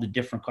all the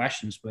different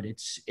questions, but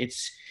it's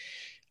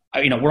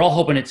we're all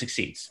hoping it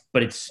succeeds,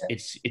 but it's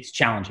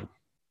challenging.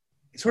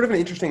 It's sort of an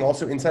interesting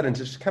also insight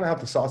into just kind of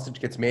how the sausage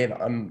gets made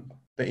on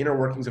the inner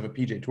workings of a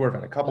PGA Tour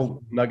event. A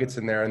couple nuggets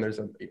in there, and there's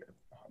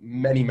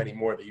many, many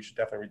more that you should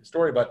definitely read the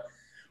story. But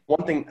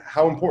one thing,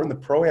 how important the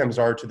pro-ams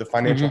are to the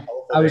financial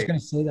health of I was going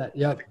to say that.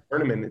 Yeah,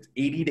 tournament. It's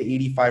 80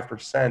 to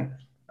 85%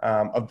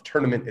 of the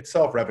tournament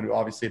itself revenue.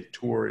 Obviously, the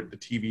tour, the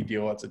TV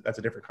deal, that's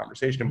a different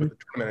conversation. But the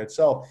tournament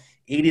itself,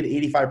 80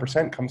 to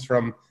 85% comes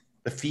from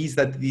the fees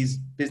that these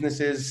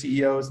businesses,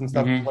 CEOs, and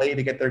stuff play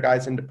to get their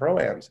guys into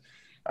pro-ams.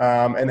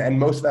 And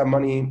most of that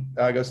money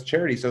goes to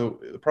charity. So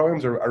the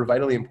pro-ams are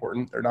vitally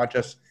important. They're not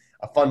just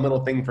a fun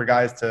little thing for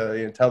guys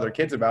to tell their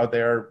kids about.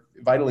 They're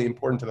vitally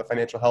important to the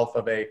financial health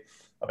of a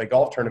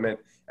golf tournament.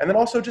 And then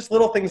also just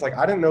little things like,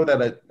 I didn't know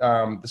that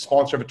the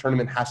sponsor of a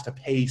tournament has to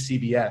pay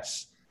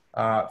CBS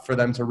for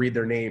them to read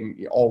their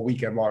name all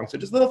weekend long. So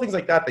just little things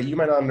like that you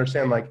might not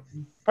understand, like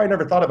probably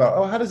never thought about.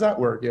 Oh, how does that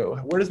work?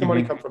 Where does the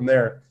money come from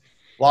there?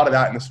 A lot of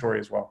that in the story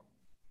as well.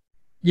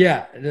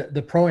 Yeah,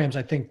 the pro-ams,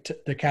 I think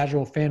the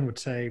casual fan would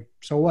say,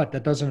 so what?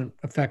 That doesn't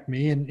affect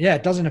me. And yeah,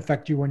 it doesn't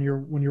affect you when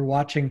you're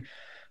watching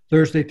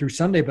Thursday through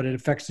Sunday, but it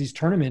affects these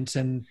tournaments.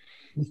 And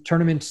these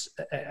tournaments,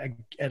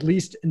 at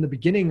least in the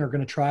beginning, are going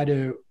to try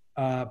to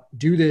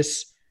do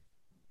this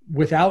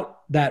without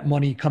that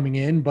money coming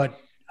in. But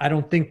I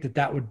don't think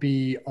that would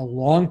be a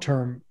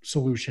long-term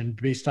solution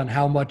based on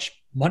how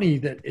much money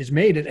that is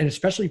made, and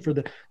especially for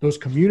those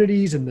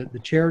communities and the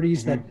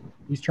charities that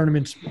these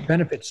tournaments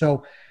benefit.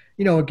 So,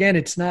 again,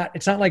 it's not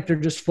like they're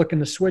just flicking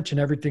the switch and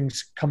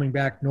everything's coming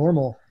back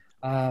normal.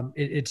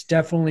 It's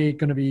definitely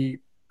going to be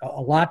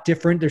a lot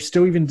different. There's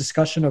still even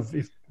discussion of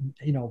if,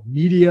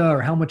 media,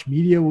 or how much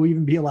media will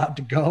even be allowed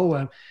to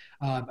go.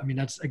 I mean,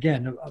 that's,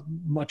 again,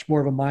 much more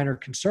of a minor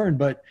concern,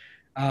 but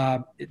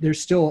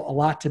there's still a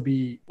lot to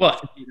be. Well,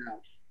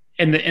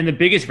 and the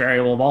biggest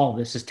variable of all of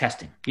this is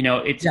testing.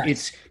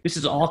 This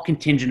is all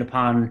contingent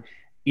upon,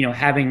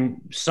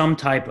 having some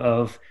type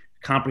of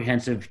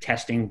comprehensive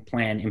testing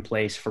plan in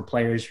place for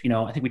players.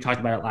 I think we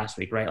talked about it last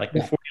week, right? Like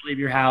before you leave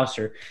your house,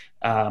 or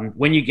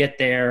when you get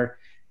there,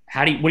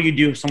 what do you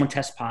do if someone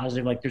tests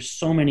positive? Like, there's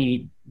so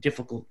many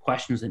difficult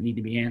questions that need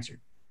to be answered.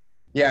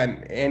 Yeah,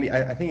 and Andy,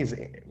 I think it's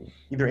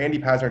either Andy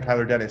Pazner or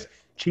Tyler Dennis,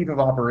 chief of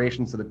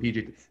operations of the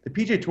PGA. The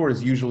PGA Tour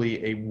is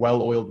usually a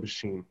well-oiled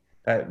machine.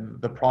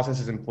 That the process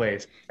is in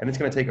place, and it's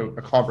going to take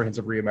a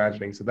comprehensive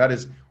reimagining. So that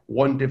is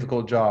one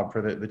difficult job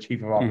for the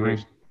chief of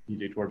operations of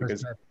the PGA Tour,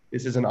 because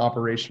this is an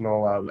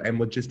operational and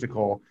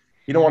logistical.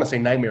 You don't want to say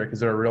nightmare,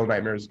 because there are real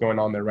nightmares going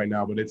on there right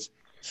now, but it's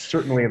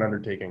certainly an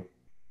undertaking.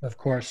 Of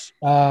course.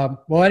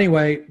 Well,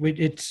 anyway,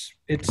 it's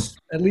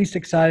at least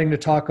exciting to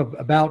talk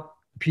about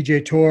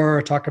PGA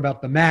Tour, talk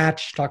about the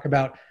match, talk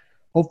about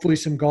hopefully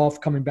some golf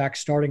coming back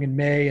starting in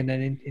May and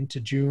then into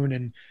June.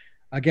 And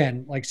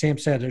again, like Sam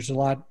said, there's a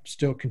lot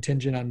still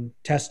contingent on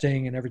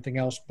testing and everything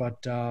else,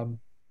 but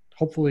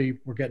hopefully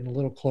we're getting a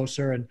little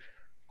closer, and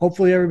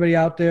hopefully everybody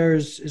out there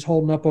is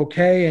holding up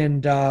okay.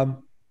 And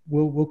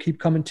we'll keep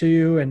coming to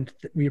you, and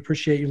we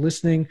appreciate you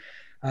listening.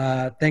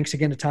 Thanks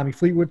again to Tommy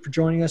Fleetwood for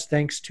joining us.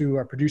 Thanks to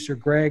our producer,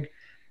 Greg.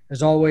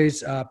 As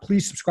always,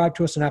 please subscribe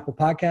to us on Apple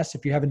Podcasts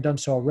if you haven't done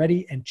so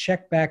already, and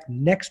check back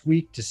next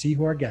week to see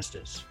who our guest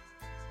is.